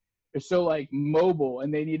like, they're so like mobile,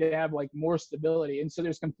 and they need to have like more stability. And so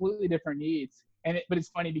there's completely different needs. But it's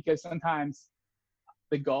funny because sometimes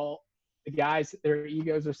the guys, their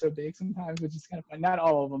egos are so big sometimes, which is kind of fun. Not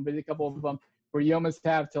all of them, but a couple of them, where you almost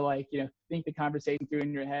have to like, think the conversation through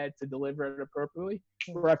in your head to deliver it appropriately.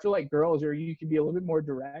 Where I feel like girls you can be a little bit more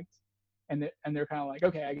direct, and they're kind of like,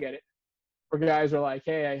 okay, I get it. Where guys are like,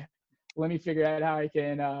 hey, let me figure out how I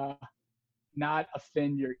can not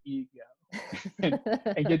offend your ego and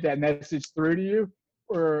get that message through to you.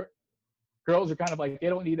 Or girls are kind of like, they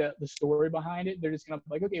don't need the story behind it. They're just kind of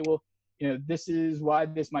like, okay, well, this is why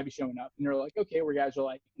this might be showing up. And they're like, okay, where guys are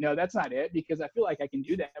like, no, that's not it, because I feel like I can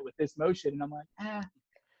do that with this motion. And I'm like,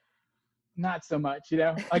 not so much,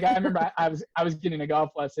 Like I remember I was getting a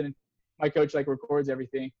golf lesson, and my coach like records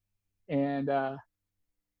everything. And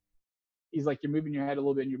he's like, you're moving your head a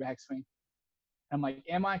little bit in your backswing. I'm like,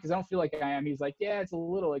 am I? Because I don't feel like I am. He's like, yeah, it's a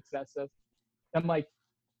little excessive. I'm like,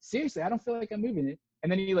 seriously, I don't feel like I'm moving it.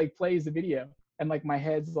 And then he like plays the video, and like my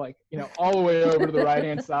head's like, all the way over to the right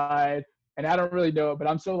hand side, and I don't really know it, but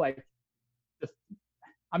I'm so like,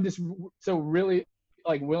 I'm just so really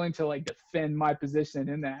like willing to like defend my position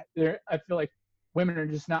in that. I feel like women are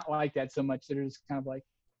just not like that so much. They're just kind of like,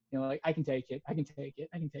 like I can take it,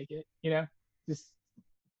 just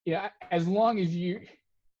as long as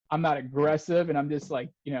I'm not aggressive, and I'm just like,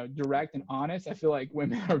 direct and honest. I feel like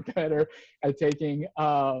women are better at taking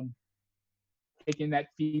that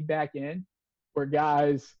feedback in, where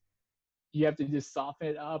guys, you have to just soften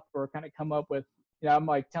it up or kind of come up with, I'm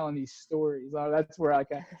like telling these stories. That's where like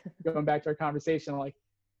going back to our conversation, like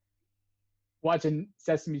watching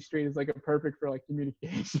Sesame Street is like a perfect for like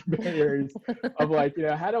communication barriers of like,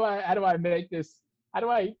 how do I make this, how do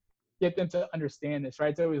I get them to understand this,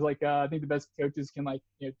 right? It's always like, I think the best coaches can like,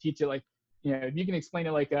 teach it like, if you can explain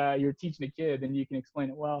it like you're teaching a kid, then you can explain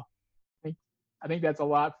it well. I think that's a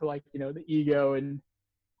lot for like, the ego and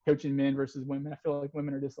coaching men versus women. I feel like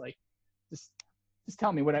women are just like, just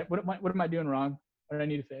tell me what am I doing wrong? What do I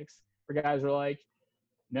need to fix? For guys are like,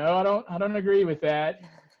 no, I don't agree with that.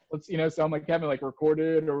 Let's, so I'm like having like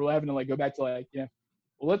recorded, or we're having to like go back to like,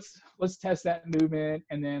 well, let's test that movement,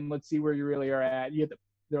 and then let's see where you really are at.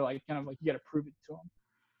 They're like kind of like, you got to prove it to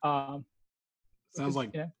them.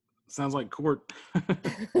 Sounds like court.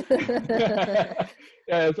 Yeah,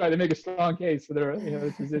 that's right. They make a strong case for their,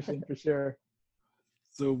 their position for sure.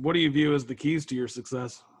 So what do you view as the keys to your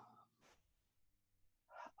success?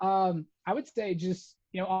 I would say just,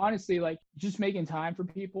 honestly, like just making time for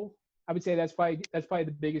people. I would say that's probably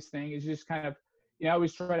the biggest thing, is just kind of, I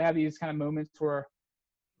always try to have these kind of moments where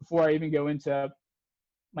before I even go into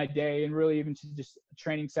my day, and really even to just a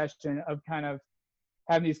training session, of kind of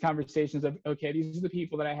having these conversations of, okay, these are the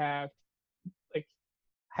people that I have. Like,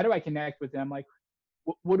 how do I connect with them? Like,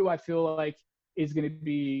 what do I feel like is going to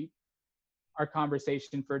be our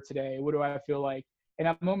conversation for today? What do I feel like? And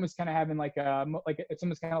I'm almost kind of having like it's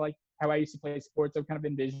almost kind of like how I used to play sports. I've kind of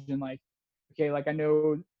envisioned like, okay, like I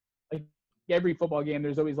know like every football game,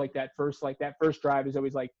 there's always like that first drive is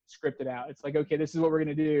always like scripted out. It's like, okay, this is what we're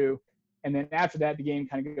going to do. And then after that, the game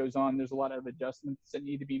kind of goes on. There's a lot of adjustments that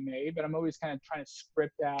need to be made, but I'm always kind of trying to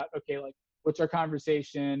script out, okay, like what's our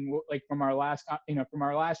conversation? Like from our last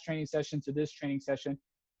training session to this training session,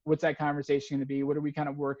 what's that conversation going to be? What are we kind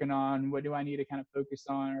of working on? What do I need to kind of focus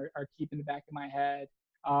on or keep in the back of my head?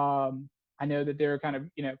 I know that they're kind of,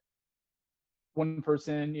 one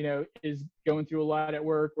person, is going through a lot at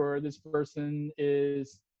work, or this person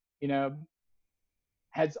is,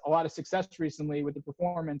 has a lot of success recently with the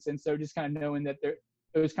performance. And so just kind of knowing that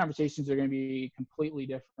those conversations are going to be completely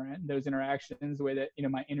different. Those interactions, the way that,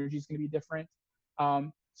 my energy is going to be different.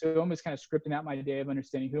 So almost kind of scripting out my day of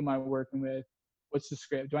understanding, who am I working with? What's the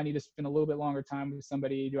script? Do I need to spend a little bit longer time with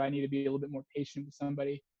somebody? Do I need to be a little bit more patient with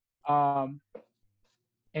somebody?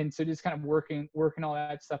 And so just kind of working all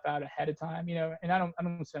that stuff out ahead of time, and I don't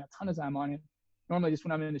spend a ton of time on it. Normally just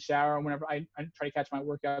when I'm in the shower, or whenever I try to catch my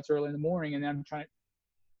workouts early in the morning, and then I'm trying to,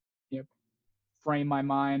 frame my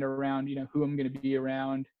mind around, who I'm going to be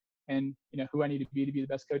around, and, who I need to be the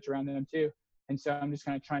best coach around them too. And so I'm just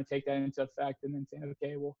kind of trying to take that into effect, and then saying,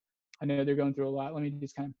 okay, well, I know they're going through a lot. Let me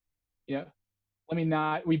just kind of,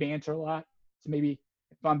 we banter a lot. So maybe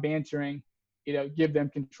if I'm bantering, give them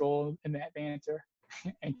control in that banter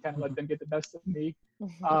and kind of let them get the best of me.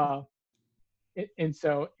 And it's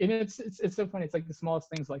so funny. It's like the smallest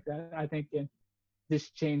things like that, I think, can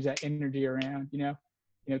just change that energy around,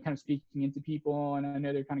 kind of speaking into people. And I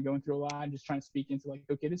know they're kind of going through a lot, and just trying to speak into like,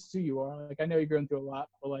 okay, this is who you are. Like, I know you're going through a lot,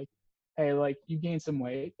 but like, hey, like you gained some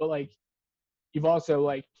weight, but like, you've also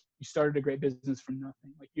like, you started a great business from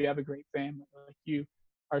nothing. Like, you have a great family. Like, you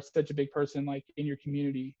are such a big person, like in your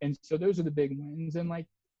community. And so those are the big wins. And like,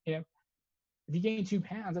 if you gain 2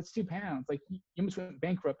 pounds, that's 2 pounds. Like, you almost went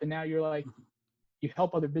bankrupt, and now you're like, you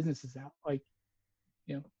help other businesses out. Like,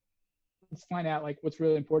 let's find out like what's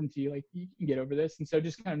really important to you. Like, you can get over this. And so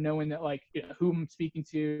just kind of knowing that, like, who I'm speaking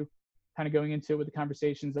to, kind of going into it with the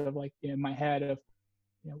conversations of like, my head of,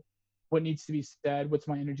 what needs to be said, what's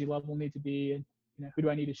my energy level need to be, and, who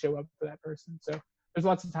do I need to show up for that person? So there's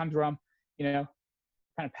lots of times where I'm, kind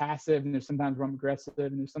of passive, and there's sometimes where I'm aggressive,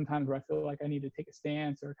 and there's sometimes where I feel like I need to take a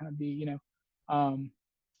stance or kind of be, a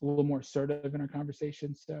little more assertive in our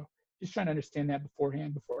conversation. So just trying to understand that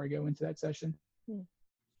beforehand before I go into that session.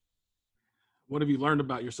 What have you learned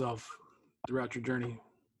about yourself throughout your journey?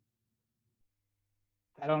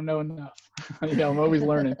 I don't know enough. I'm always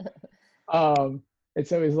learning.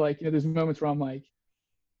 It's always like, there's moments where I'm like,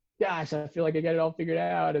 gosh, I feel like I got it all figured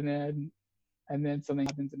out. And then something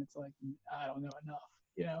happens, and it's like, I don't know enough,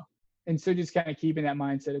 And so just kind of keeping that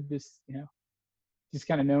mindset of just, just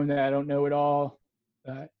kind of knowing that I don't know it all,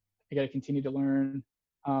 that I got to continue to learn,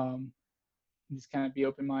 and just kind of be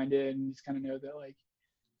open-minded, and just kind of know that, like,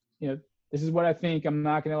 this is what I think. I'm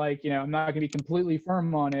not going to like, I'm not going to be completely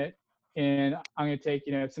firm on it. And I'm going to take,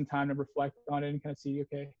 some time to reflect on it and kind of see,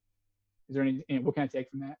 okay, is there any, what can I take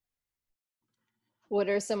from that? What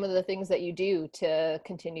are some of the things that you do to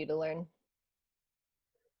continue to learn? I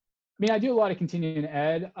mean, I do a lot of continuing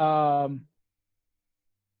ed. I'm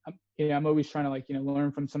always trying to like,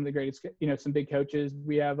 learn from some of the greatest, some big coaches.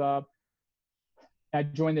 We have, I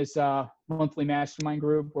joined this monthly mastermind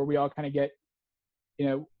group where we all kind of get,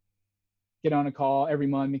 get on a call every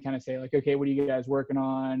month and kind of say like, okay, what are you guys working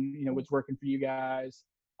on? You know, what's working for you guys?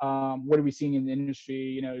 What are we seeing in the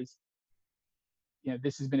industry?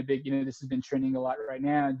 This has been a big, this has been trending a lot right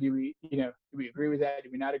now. Do we agree with that? Do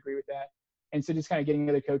we not agree with that? And so just kind of getting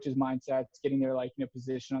other coaches' mindsets, getting their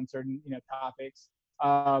position on certain, topics.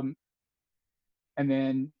 And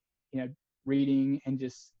then, reading and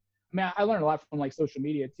just, I learned a lot from social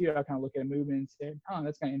media too. I kind of look at a movement and say, oh,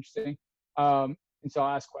 that's kind of interesting. And so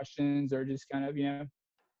I'll ask questions or just kind of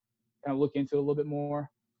look into it a little bit more.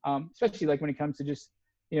 Especially when it comes to just,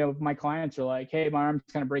 my clients are like, hey, my arm's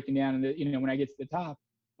kind of breaking down. And when I get to the top,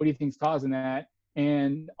 what do you think's causing that?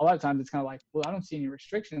 And a lot of times it's kind of like, well, I don't see any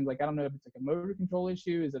restrictions. I don't know if it's a motor control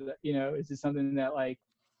issue. Is it, is it something that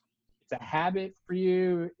it's a habit for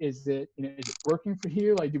you? Is it, is it working for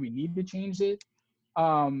you? Do we need to change it?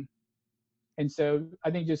 And so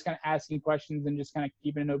I think just kind of asking questions and just kind of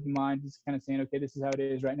keeping an open mind, just kind of saying, okay, this is how it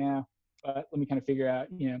is right now, but let me kind of figure out,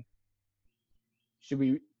 do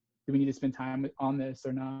we need to spend time on this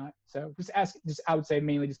or not? So I would say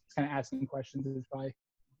mainly just kind of asking questions is probably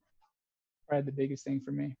the biggest thing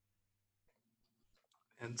for me.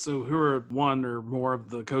 And so who are one or more of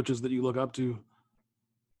the coaches that you look up to?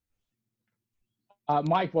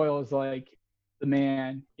 Mike Boyle is the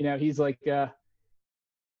man. He's the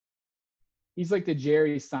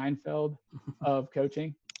Jerry Seinfeld of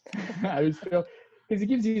coaching. I always feel, because he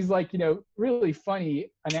gives these really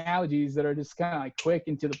funny analogies that are just kind of quick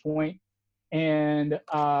and to the point, and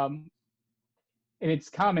it's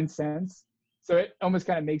common sense, so it almost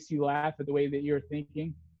kind of makes you laugh at the way that you're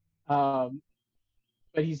thinking. But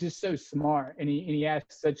he's just so smart, and he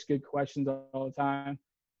asks such good questions all the time,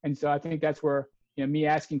 and so I think that's where me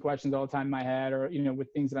asking questions all the time in my head, or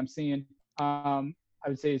with things that I'm seeing, I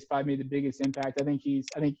would say it's probably made the biggest impact. I think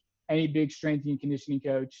any big strength and conditioning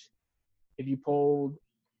coach, if you polled,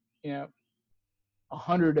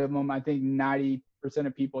 100 of them, I think 90%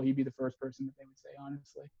 of people, he'd be the first person that they would say,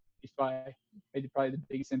 honestly. He's made the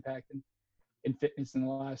biggest impact in fitness in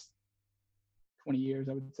the last 20 years,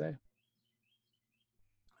 I would say.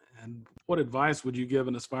 And what advice would you give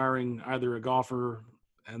an aspiring, either a golfer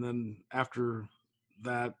and then after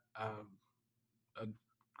that, a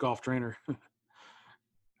golf trainer?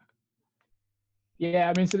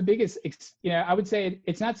 Yeah, so the biggest, I would say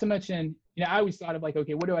it's not so much in, I always thought of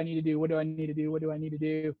okay, what do I need to do? What do I need to do? What do I need to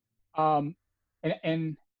do? And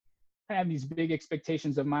I have these big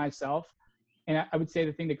expectations of myself. And I would say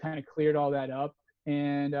the thing that kind of cleared all that up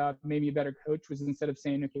and made me a better coach was, instead of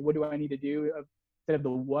saying, okay, what do I need to do? Instead of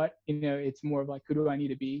the what, it's more of who do I need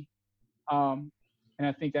to be? And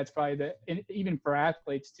I think that's probably and even for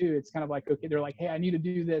athletes too, it's kind of okay, they're hey, I need to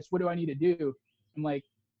do this. What do I need to do? I'm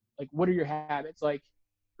what are your habits?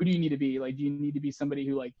 Who do you need to be? Do you need to be somebody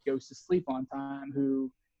who goes to sleep on time,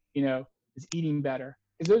 who, is eating better?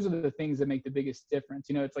 Because those are the things that make the biggest difference.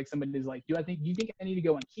 It's somebody's do you think I need to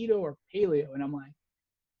go on keto or paleo? And I'm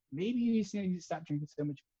maybe you just need to stop drinking so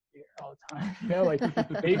much beer all the time.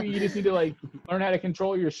 Maybe you just need to learn how to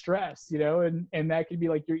control your stress, and that could be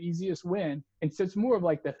your easiest win. And so it's more of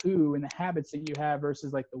the who and the habits that you have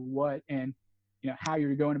versus the what and how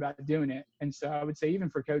you're going about doing it. And so I would say, even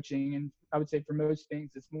for coaching, and I would say for most things,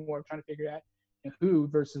 it's more trying to figure out who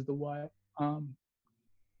versus the what.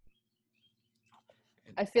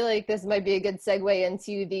 I feel like this might be a good segue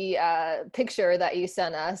into the picture that you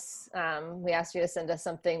sent us. We asked you to send us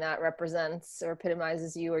something that represents or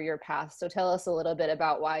epitomizes you or your path. So tell us a little bit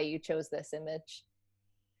about why you chose this image.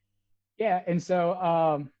 Yeah, and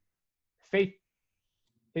so faith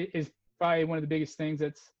is probably one of the biggest things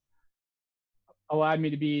that's allowed me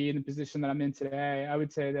to be in the position that I'm in today. I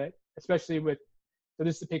would say that, especially so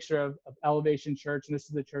this is a picture of Elevation Church, and this is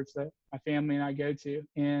the church that my family and I go to.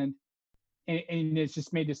 And it's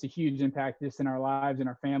just made just a huge impact just in our lives and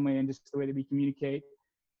our family, and just the way that we communicate,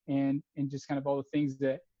 and just kind of all the things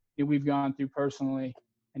that we've gone through personally,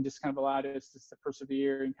 and just kind of allowed us just to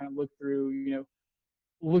persevere and kind of look through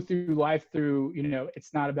life through,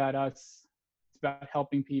 it's not about us. It's about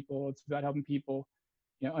helping people. It's about helping people,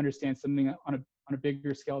 understand something on a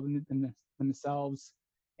bigger scale than themselves.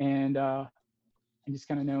 And just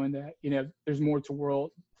kind of knowing that, there's more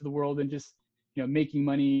to the world than just, making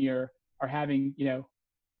money or having,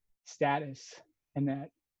 status. And that,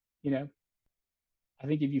 I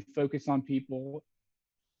think if you focus on people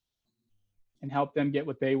and help them get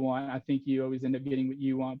what they want, I think you always end up getting what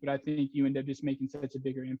you want. But I think you end up just making such a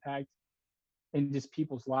bigger impact in just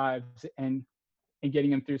people's lives and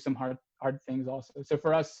getting them through some hard things also. So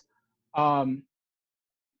for us,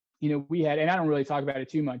 we had, and I don't really talk about it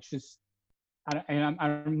too much,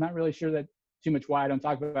 I'm not really sure that too much why I don't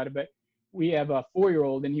talk about it, but we have a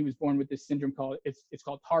 4-year-old, and he was born with this syndrome called it's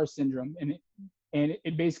called TAR syndrome, and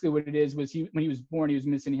it basically what it is was when he was born, he was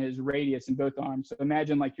missing his radius in both arms. So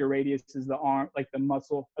imagine like your radius is the arm, like the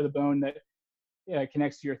muscle or the bone that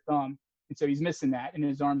connects to your thumb, and so he's missing that, and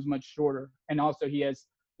his arm's much shorter, and also he has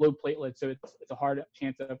low platelets, so it's a hard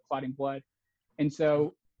chance of clotting blood. And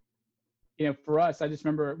so, for us, I just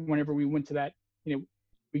remember whenever we went to that,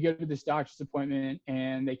 we go to this doctor's appointment,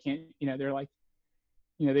 and they can't, they're like,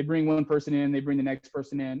 they bring one person in, they bring the next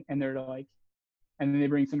person in, and they're like, and then they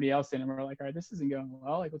bring somebody else in, and we're like, all right, this isn't going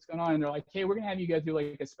well. Like, what's going on? And they're like, hey, we're gonna have you go through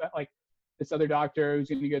like this other doctor who's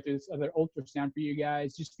gonna go through this other ultrasound for you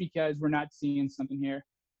guys, just because we're not seeing something here.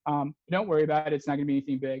 Don't worry about it. It's not gonna be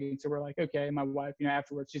anything big. And so we're like, okay. My wife,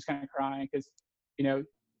 afterwards, she's kind of crying because, it's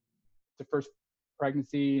the first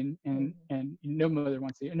pregnancy, and no mother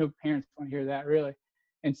wants to, no parents want to hear that really.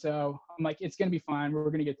 And so I'm like, it's gonna be fine.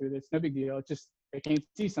 We're gonna get through this. No big deal. It's just I can't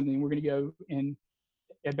see something. We're gonna go in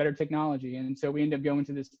a better technology. And so we end up going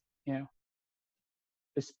to this,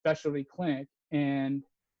 this specialty clinic, and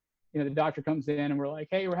the doctor comes in, and we're like,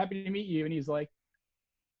 hey, we're happy to meet you. And he's like,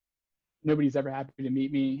 nobody's ever happy to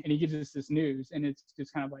meet me. And he gives us this news, and it's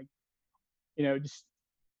just kind of like, just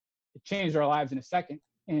it changed our lives in a second.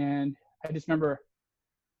 And I just remember,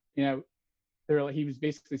 he was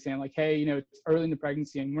basically saying like, hey, it's early in the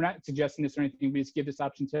pregnancy, and we're not suggesting this or anything. We just give this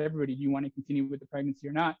option to everybody. Do you want to continue with the pregnancy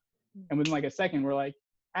or not? And within like a second, we're like,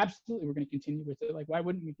 absolutely, we're going to continue with it. Like, why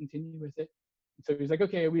wouldn't we continue with it? And so he's like,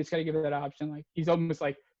 okay, we just got to give it that option. Like, he's almost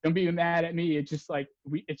like, don't be mad at me. It's just like,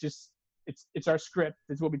 it's our script.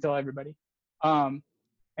 It's what we tell everybody.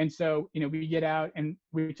 And so, we get out, and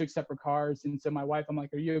we took separate cars. And so my wife, I'm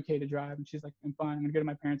like, are you okay to drive? And she's like, I'm fine. I'm going to go to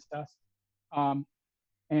my parents' house.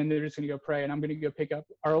 And they're just going to go pray. And I'm going to go pick up,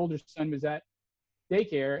 our older son was at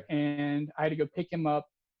daycare, and I had to go pick him up,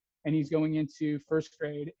 and he's going into first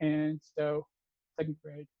grade. And so second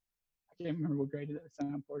grade, I can't remember what grade it's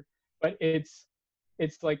on for, but it's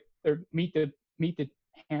like their meet the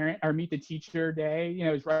parent or meet the teacher day,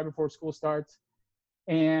 it's right before school starts.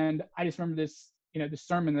 And I just remember this, the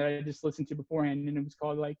sermon that I just listened to beforehand, and it was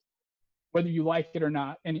called like, whether you like it or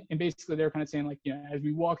not. And basically they're kind of saying like, as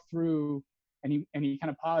we walk through, and he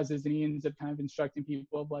kind of pauses, and he ends up kind of instructing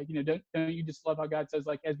people of like, don't you just love how God says,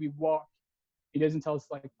 like, as we walk, he doesn't tell us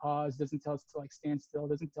to like pause, doesn't tell us to like stand still,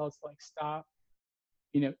 doesn't tell us to like stop.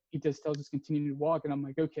 He just tells us continue to walk. And I'm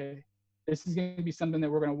like, okay, this is going to be something that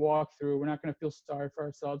we're going to walk through. We're not going to feel sorry for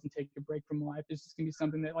ourselves and take a break from life. This is going to be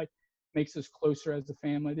something that like makes us closer as a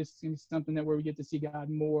family. This is going to be something that where we get to see God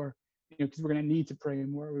more, because we're going to need to pray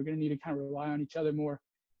more. We're going to need to kind of rely on each other more.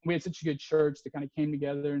 And we had such a good church that kind of came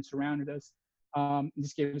together and surrounded us, and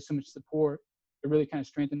just gave us so much support. It really kind of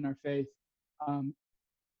strengthened our faith. And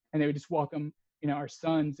they would just welcome, our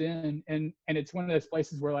sons in, and it's one of those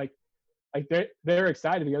places where like they're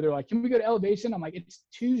excited to go. They're like, can we go to Elevation? I'm like, it's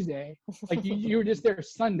Tuesday. Like you were just there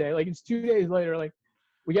Sunday. Like it's 2 days later. Like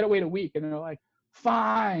we got to wait a week. And they're like,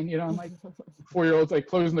 fine. I'm like, 4-year-old's like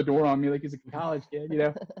closing the door on me like he's a college kid,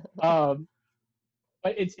 but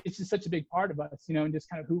it's just such a big part of us, and just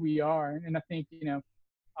kind of who we are. And I think,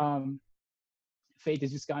 faith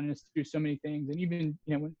has just gotten us through so many things. And even,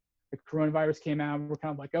 when the coronavirus came out, we're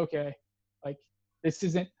kind of like, okay, like this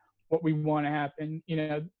isn't what we want to happen,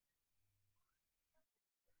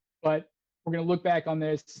 but we're going to look back on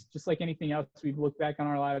this just like anything else. We've looked back on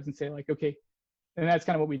our lives and say like, okay, and that's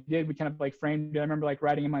kind of what we did. We kind of like framed it. I remember like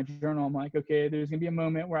writing in my journal, I'm like, okay, there's going to be a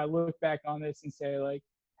moment where I look back on this and say like,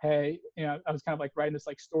 hey, I was kind of like writing this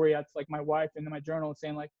like story out to like my wife into my journal and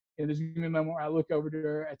saying like, there's going to be a moment where I look over to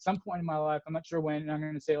her at some point in my life. I'm not sure when, and I'm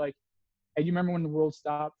going to say like, hey, do you remember when the world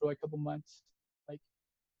stopped for like a couple months? Like,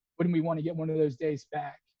 wouldn't we want to get one of those days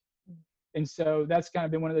back? And so that's kind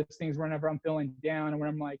of been one of those things whenever I'm feeling down and when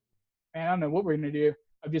I'm like, man, I don't know what we're going to do.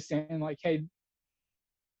 I'm just saying like, hey,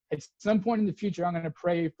 at some point in the future, I'm going to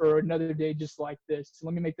pray for another day just like this. So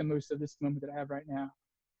let me make the most of this moment that I have right now.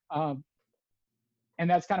 And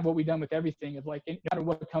that's kind of what we've done with everything of like, no matter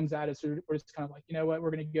what comes at us, we're just kind of like, you know what, we're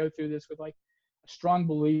going to go through this with like a strong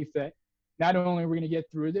belief that not only are we going to get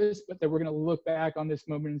through this, but that we're going to look back on this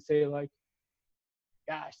moment and say like,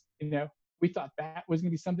 gosh, we thought that was going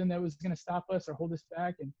to be something that was going to stop us or hold us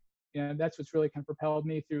back. And, that's what's really kind of propelled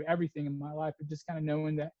me through everything in my life, of just kind of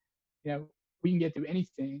knowing that, we can get through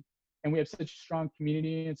anything. And we have such a strong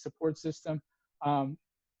community and support system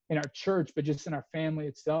in our church, but just in our family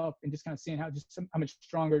itself, and just kind of seeing how much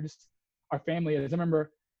stronger just our family is. I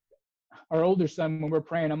remember our older son, when we're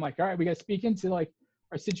praying, I'm like, all right, we got to speak into like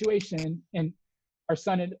our situation. And our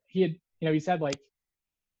son he's had like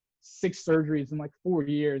 6 surgeries in like 4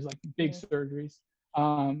 years, like big surgeries.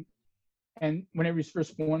 And whenever he was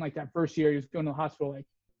first born, like that first year, he was going to the hospital, like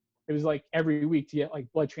it was like every week to get like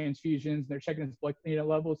blood transfusions. And they're checking his blood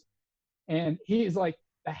levels. And he is like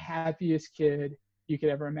the happiest kid you could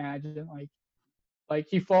ever imagine. Like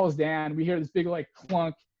he falls down, we hear this big like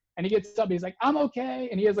clunk, and he gets up, he's like, I'm okay.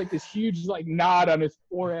 And he has like this huge like nod on his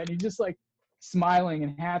forehead. He's just like smiling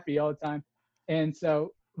and happy all the time. And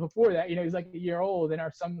so before that, he's like a year old, and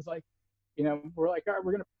our son was like, we're like, all right,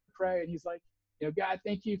 we're gonna pray. And he's like, God,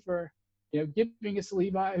 thank you for, giving us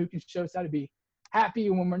Levi who can show us how to be happy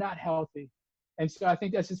when we're not healthy. And so I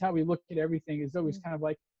think that's just how we look at everything, is always kind of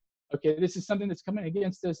like, okay, this is something that's coming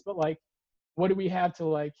against us, but like, what do we have to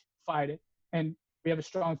like fight it? And we have a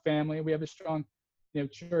strong family, we have a strong,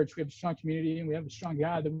 church, we have a strong community, and we have a strong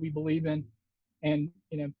God that we believe in. And,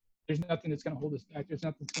 there's nothing that's going to hold us back. There's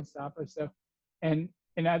nothing that's going to stop us. So, and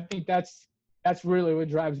I think that's really what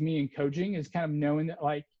drives me in coaching, is kind of knowing that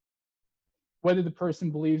like, whether the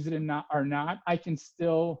person believes it or not, I can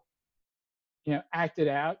still, act it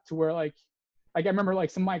out to where like I remember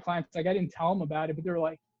like some of my clients, like I didn't tell them about it, but they were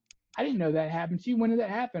like, I didn't know that happened to you. When did that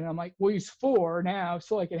happen? And I'm like, well, he's 4 now.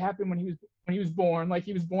 So like it happened when he was born, like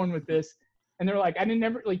he was born with this. And they're like,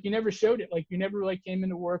 you never showed it. Like you never like came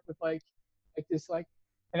into work with like this, like,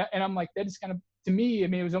 and I'm like, that is kind of, to me, I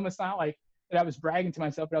mean, it was almost not like that I was bragging to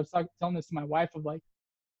myself, but I was telling this to my wife of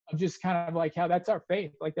just kind of like how that's our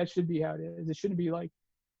faith. Like that should be how it is. It shouldn't be like,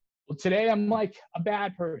 well, today I'm like a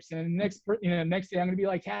bad person, and next day I'm going to be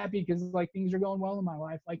like happy because like things are going well in my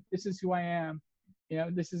life. Like this is who I am.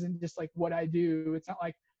 This isn't just like what I do. It's not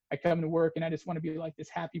like I come to work and I just want to be like this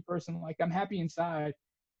happy person. Like I'm happy inside.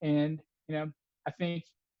 And, I think,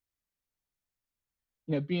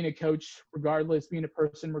 being a coach, regardless, being a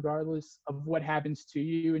person, regardless of what happens to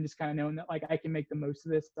you, and just kind of knowing that like I can make the most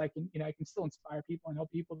of this. I can still inspire people and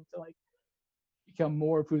help people to like become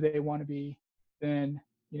more of who they want to be, then,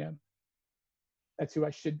 that's who I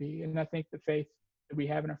should be. And I think the faith that we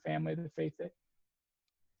have in our family, the faith that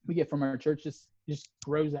we get from our church just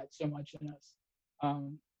grows that so much in us. So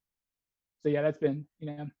yeah, that's been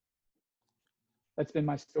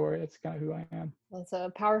my story. That's kind of who I am. That's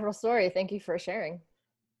a powerful story. Thank you for sharing.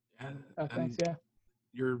 Thanks. Yeah.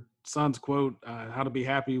 Your son's quote, how to be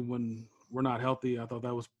happy when we're not healthy, I thought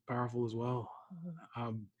that was powerful as well.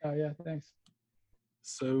 Oh yeah, thanks.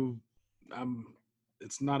 So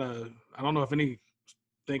it's not I don't know if anything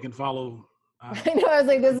can follow. I know, I was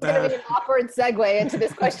like, this is going to be an awkward segue into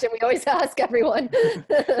this question we always ask everyone.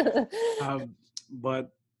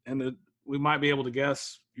 We might be able to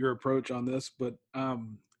guess your approach on this, but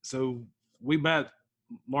so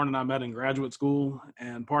Lauren and I met in graduate school,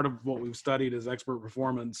 and part of what we've studied is expert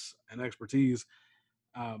performance and expertise.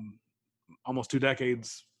 Almost 2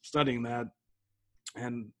 decades studying that.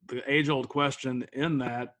 And the age-old question in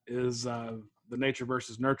that is the nature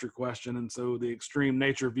versus nurture question. And so the extreme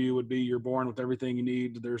nature view would be you're born with everything you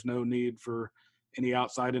need. There's no need for any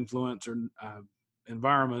outside influence or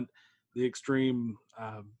environment. The extreme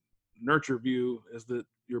nurture view is that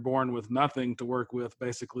you're born with nothing to work with,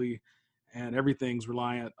 basically, and everything's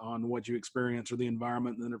reliant on what you experience or the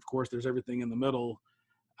environment. And then, of course, there's everything in the middle.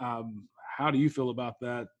 How do you feel about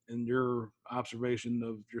that in your observation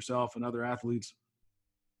of yourself and other athletes?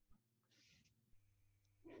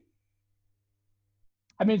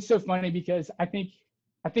 I mean, it's so funny because I think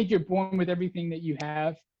you're born with everything that you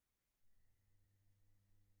have.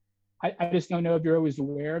 I just don't know if you're always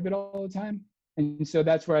aware of it all the time. And so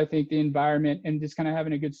that's where I think the environment and just kind of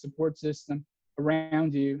having a good support system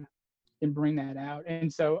around you can bring that out.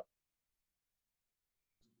 And so,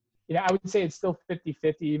 I would say it's still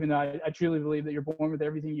 50-50, even though I truly believe that you're born with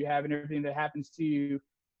everything you have, and everything that happens to you,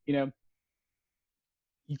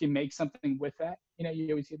 you can make something with that.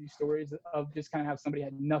 You always hear these stories of just kind of how somebody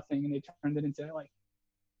had nothing and they turned it into like,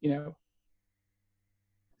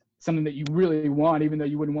 something that you really want, even though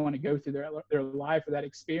you wouldn't want to go through their life or that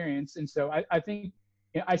experience. And so I think,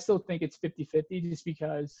 I still think it's 50-50, just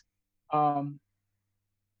because,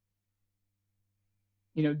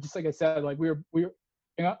 just like I said, like we were,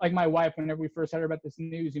 like my wife, whenever we first heard about this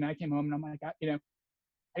news, I came home and I'm like, I didn't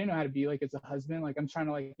know how to be like as a husband. Like I'm trying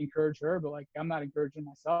to like encourage her, but like I'm not encouraging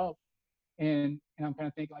myself. And I'm kind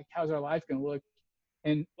of thinking like, how's our life going to look?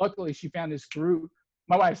 And luckily she found this group.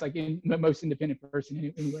 My wife's like the most independent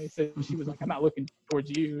person anyway. So she was like, I'm not looking towards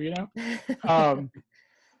you,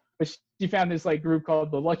 but she found this like group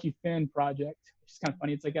called the Lucky Fin Project, which is kind of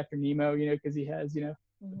funny. It's like after Nemo, because he has, the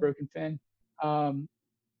broken fin.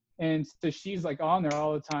 And so she's like on there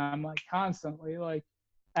all the time, like constantly, like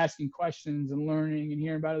asking questions and learning and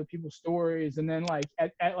hearing about other people's stories. And then like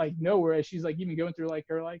at like nowhere, as she's like even going through like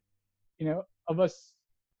her, like, of us,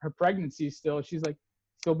 her pregnancy still, she's like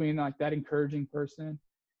still being like that encouraging person,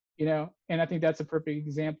 you know. And I think that's a perfect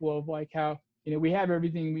example of like how, you know, we have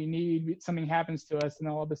everything we need, something happens to us, and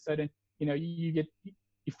all of a sudden, you know, you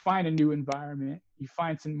find a new environment, you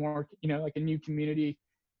find some more, you know, like a new community.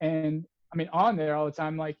 And I mean, on there all the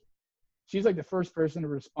time, like she's like the first person to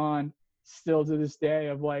respond still to this day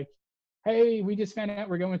of like, hey, we just found out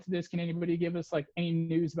we're going to this, can anybody give us like any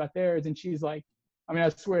news about theirs? And she's like, I mean, I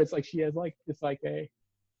swear it's like she has like this like a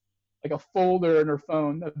folder in her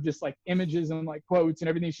phone of just like images and like quotes and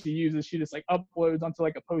everything she uses. She just like uploads onto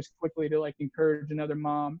like a post quickly to like encourage another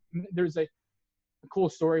mom. There's a cool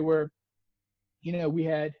story where, you know, we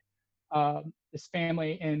had this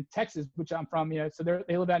family in Texas, which I'm from, you know, so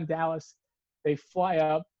they live out in Dallas. They fly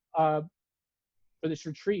up for this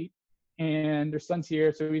retreat, and their son's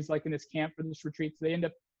here, so he's like in this camp for this retreat. So they end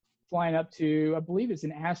up flying up to, I believe it's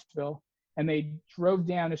in Asheville, and they drove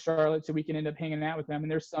down to Charlotte so we can end up hanging out with them.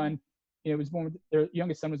 And their son, you know, was born with, their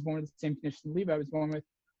youngest son was born with the same condition Levi was born with,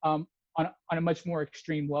 on a much more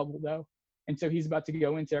extreme level though. And so he's about to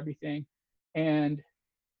go into everything, and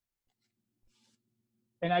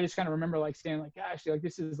I just kind of remember like saying like, gosh, like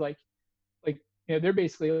this is like, you know, they're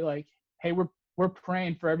basically like, hey, we're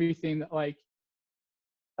praying for everything that like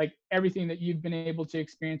everything that you've been able to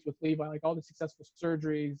experience with Levi, like all the successful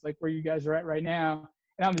surgeries, like where you guys are at right now.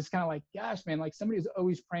 And I'm just kind of like, gosh, man, like somebody's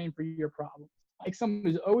always praying for your problems. Like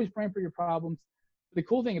somebody's always praying for your problems. The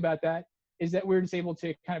cool thing about that is that we're just able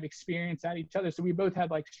to kind of experience that each other. So we both had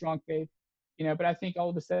like strong faith, you know, but I think all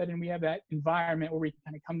of a sudden we have that environment where we can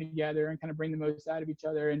kind of come together and kind of bring the most out of each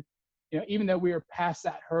other. And, you know, even though we were past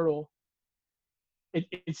that hurdle,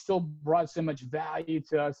 it still brought so much value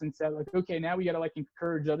to us, and said like, okay, now we got to like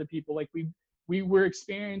encourage other people. Like we were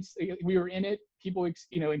experienced, we were in it. People,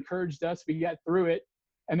 you know, encouraged us. We got through it.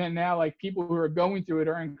 And then now like people who are going through it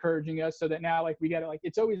are encouraging us, so that now like we got to like,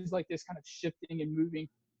 it's always like this kind of shifting and moving.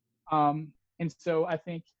 And so I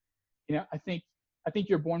think, you know, I think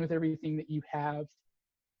you're born with everything that you have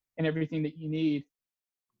and everything that you need.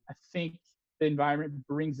 I think the environment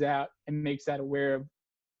brings out and makes that aware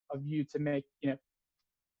of you to make, you know,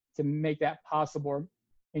 to make that possible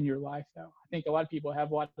in your life though. I think a lot of people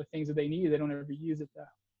have a lot of things that they need, they don't ever use it though.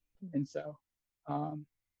 And so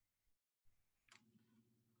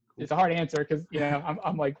it's a hard answer because, you know,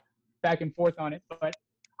 I'm like back and forth on it, but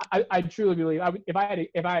I truly believe if I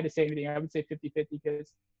had to say anything, I would say 50-50,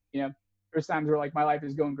 because, you know, there's times where like my life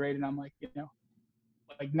is going great and I'm like, you know,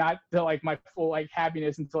 like not to like my full like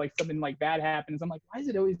happiness until like something like bad happens. I'm like, why is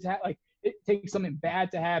it always like it takes something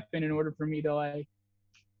bad to happen in order for me to like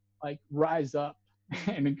rise up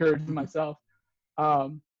and encourage myself.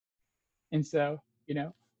 And so, you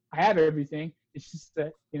know, I have everything. It's just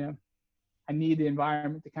that, you know, I need the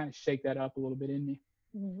environment to kind of shake that up a little bit in me.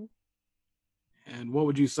 Mm-hmm. And what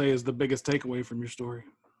would you say is the biggest takeaway from your story?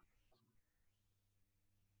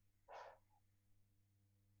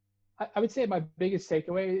 I would say my biggest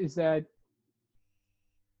takeaway is that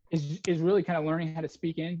is really kind of learning how to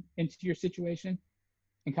speak into your situation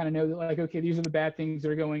and kind of know that like, okay, these are the bad things that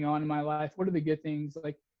are going on in my life. What are the good things?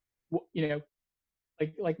 Like, you know,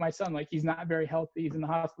 like my son, like he's not very healthy. He's in the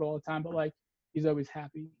hospital all the time, but like he's always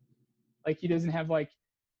happy. Like he doesn't have like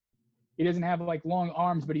long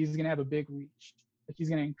arms, but he's gonna have a big reach. Like he's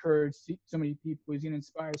gonna encourage so many people. He's gonna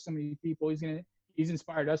inspire so many people. He's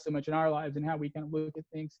inspired us so much in our lives and how we kind of look at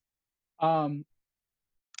things. And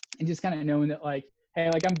just kind of knowing that like,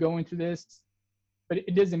 hey, like I'm going through this, but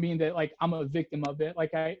it doesn't mean that like I'm a victim of it.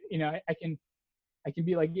 Like I can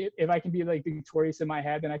be like, if I can be like victorious in my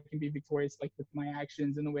head, then I can be victorious like with my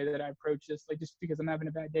actions and the way that I approach this. Like just because I'm having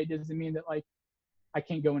a bad day doesn't mean that like I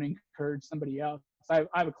can't go and encourage somebody else. I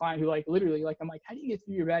have a client who like literally like, I'm like, how do you get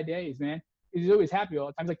through your bad days, man? He's always happy all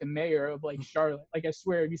the time. He's like the mayor of like Charlotte. Like I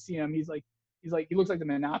swear, if you see him, he looks like the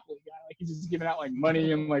Monopoly guy. Like he's just giving out like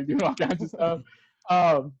money and like doing all kinds of stuff.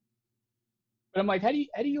 But I'm like, how are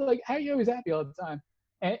you always happy all the time?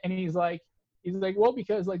 And he's like, well,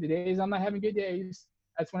 because like the days I'm not having good days,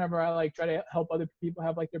 that's whenever I like try to help other people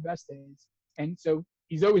have like their best days. And so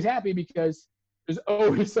he's always happy because there's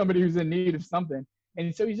always somebody who's in need of something.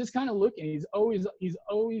 And so he's just kind of looking. He's always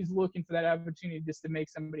looking for that opportunity just to make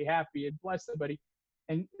somebody happy and bless somebody.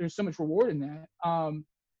 And there's so much reward in that.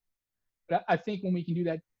 But I think when we can do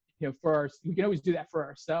that, you know, we can always do that for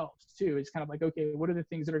ourselves too. It's kind of like, okay, what are the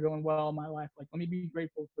things that are going well in my life? Like, let me be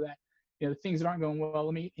grateful for that. You know, the things that aren't going well,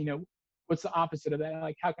 let me, you know, what's the opposite of that?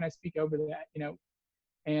 Like, how can I speak over that? You know,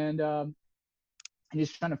 and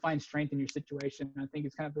just trying to find strength in your situation. I think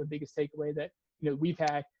it's kind of the biggest takeaway that, you know, we've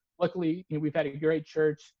had. Luckily, you know, we've had a great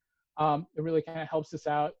church. It really kind of helps us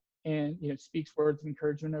out and, you know, speaks words of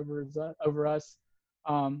encouragement over us.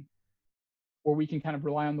 where we can kind of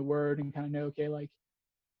rely on the word and kind of know, okay, like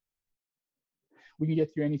we can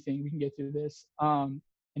get through anything, we can get through this. And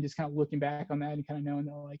just kind of looking back on that and kind of knowing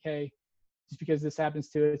that, like, hey, just because this happens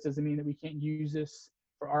to us doesn't mean that we can't use this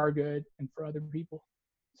for our good and for other people.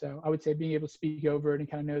 So I would say being able to speak over it and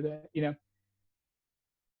kind of know that, you know,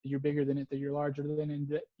 you're bigger than it, that you're larger than it, and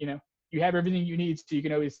that, you know, you have everything you need, so you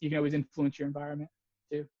can always influence your environment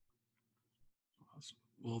too. Awesome.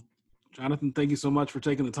 Well, Jonathan, thank you so much for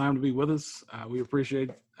taking the time to be with us. We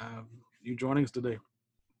appreciate you joining us today.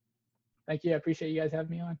 Thank you. I appreciate you guys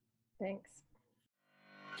having me on. Thanks.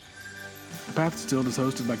 The Path Distilled is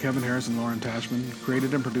hosted by Kevin Harris and Lauren Tashman,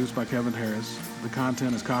 created and produced by Kevin Harris. The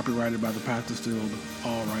content is copyrighted by The Path Distilled,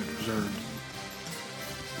 all rights reserved.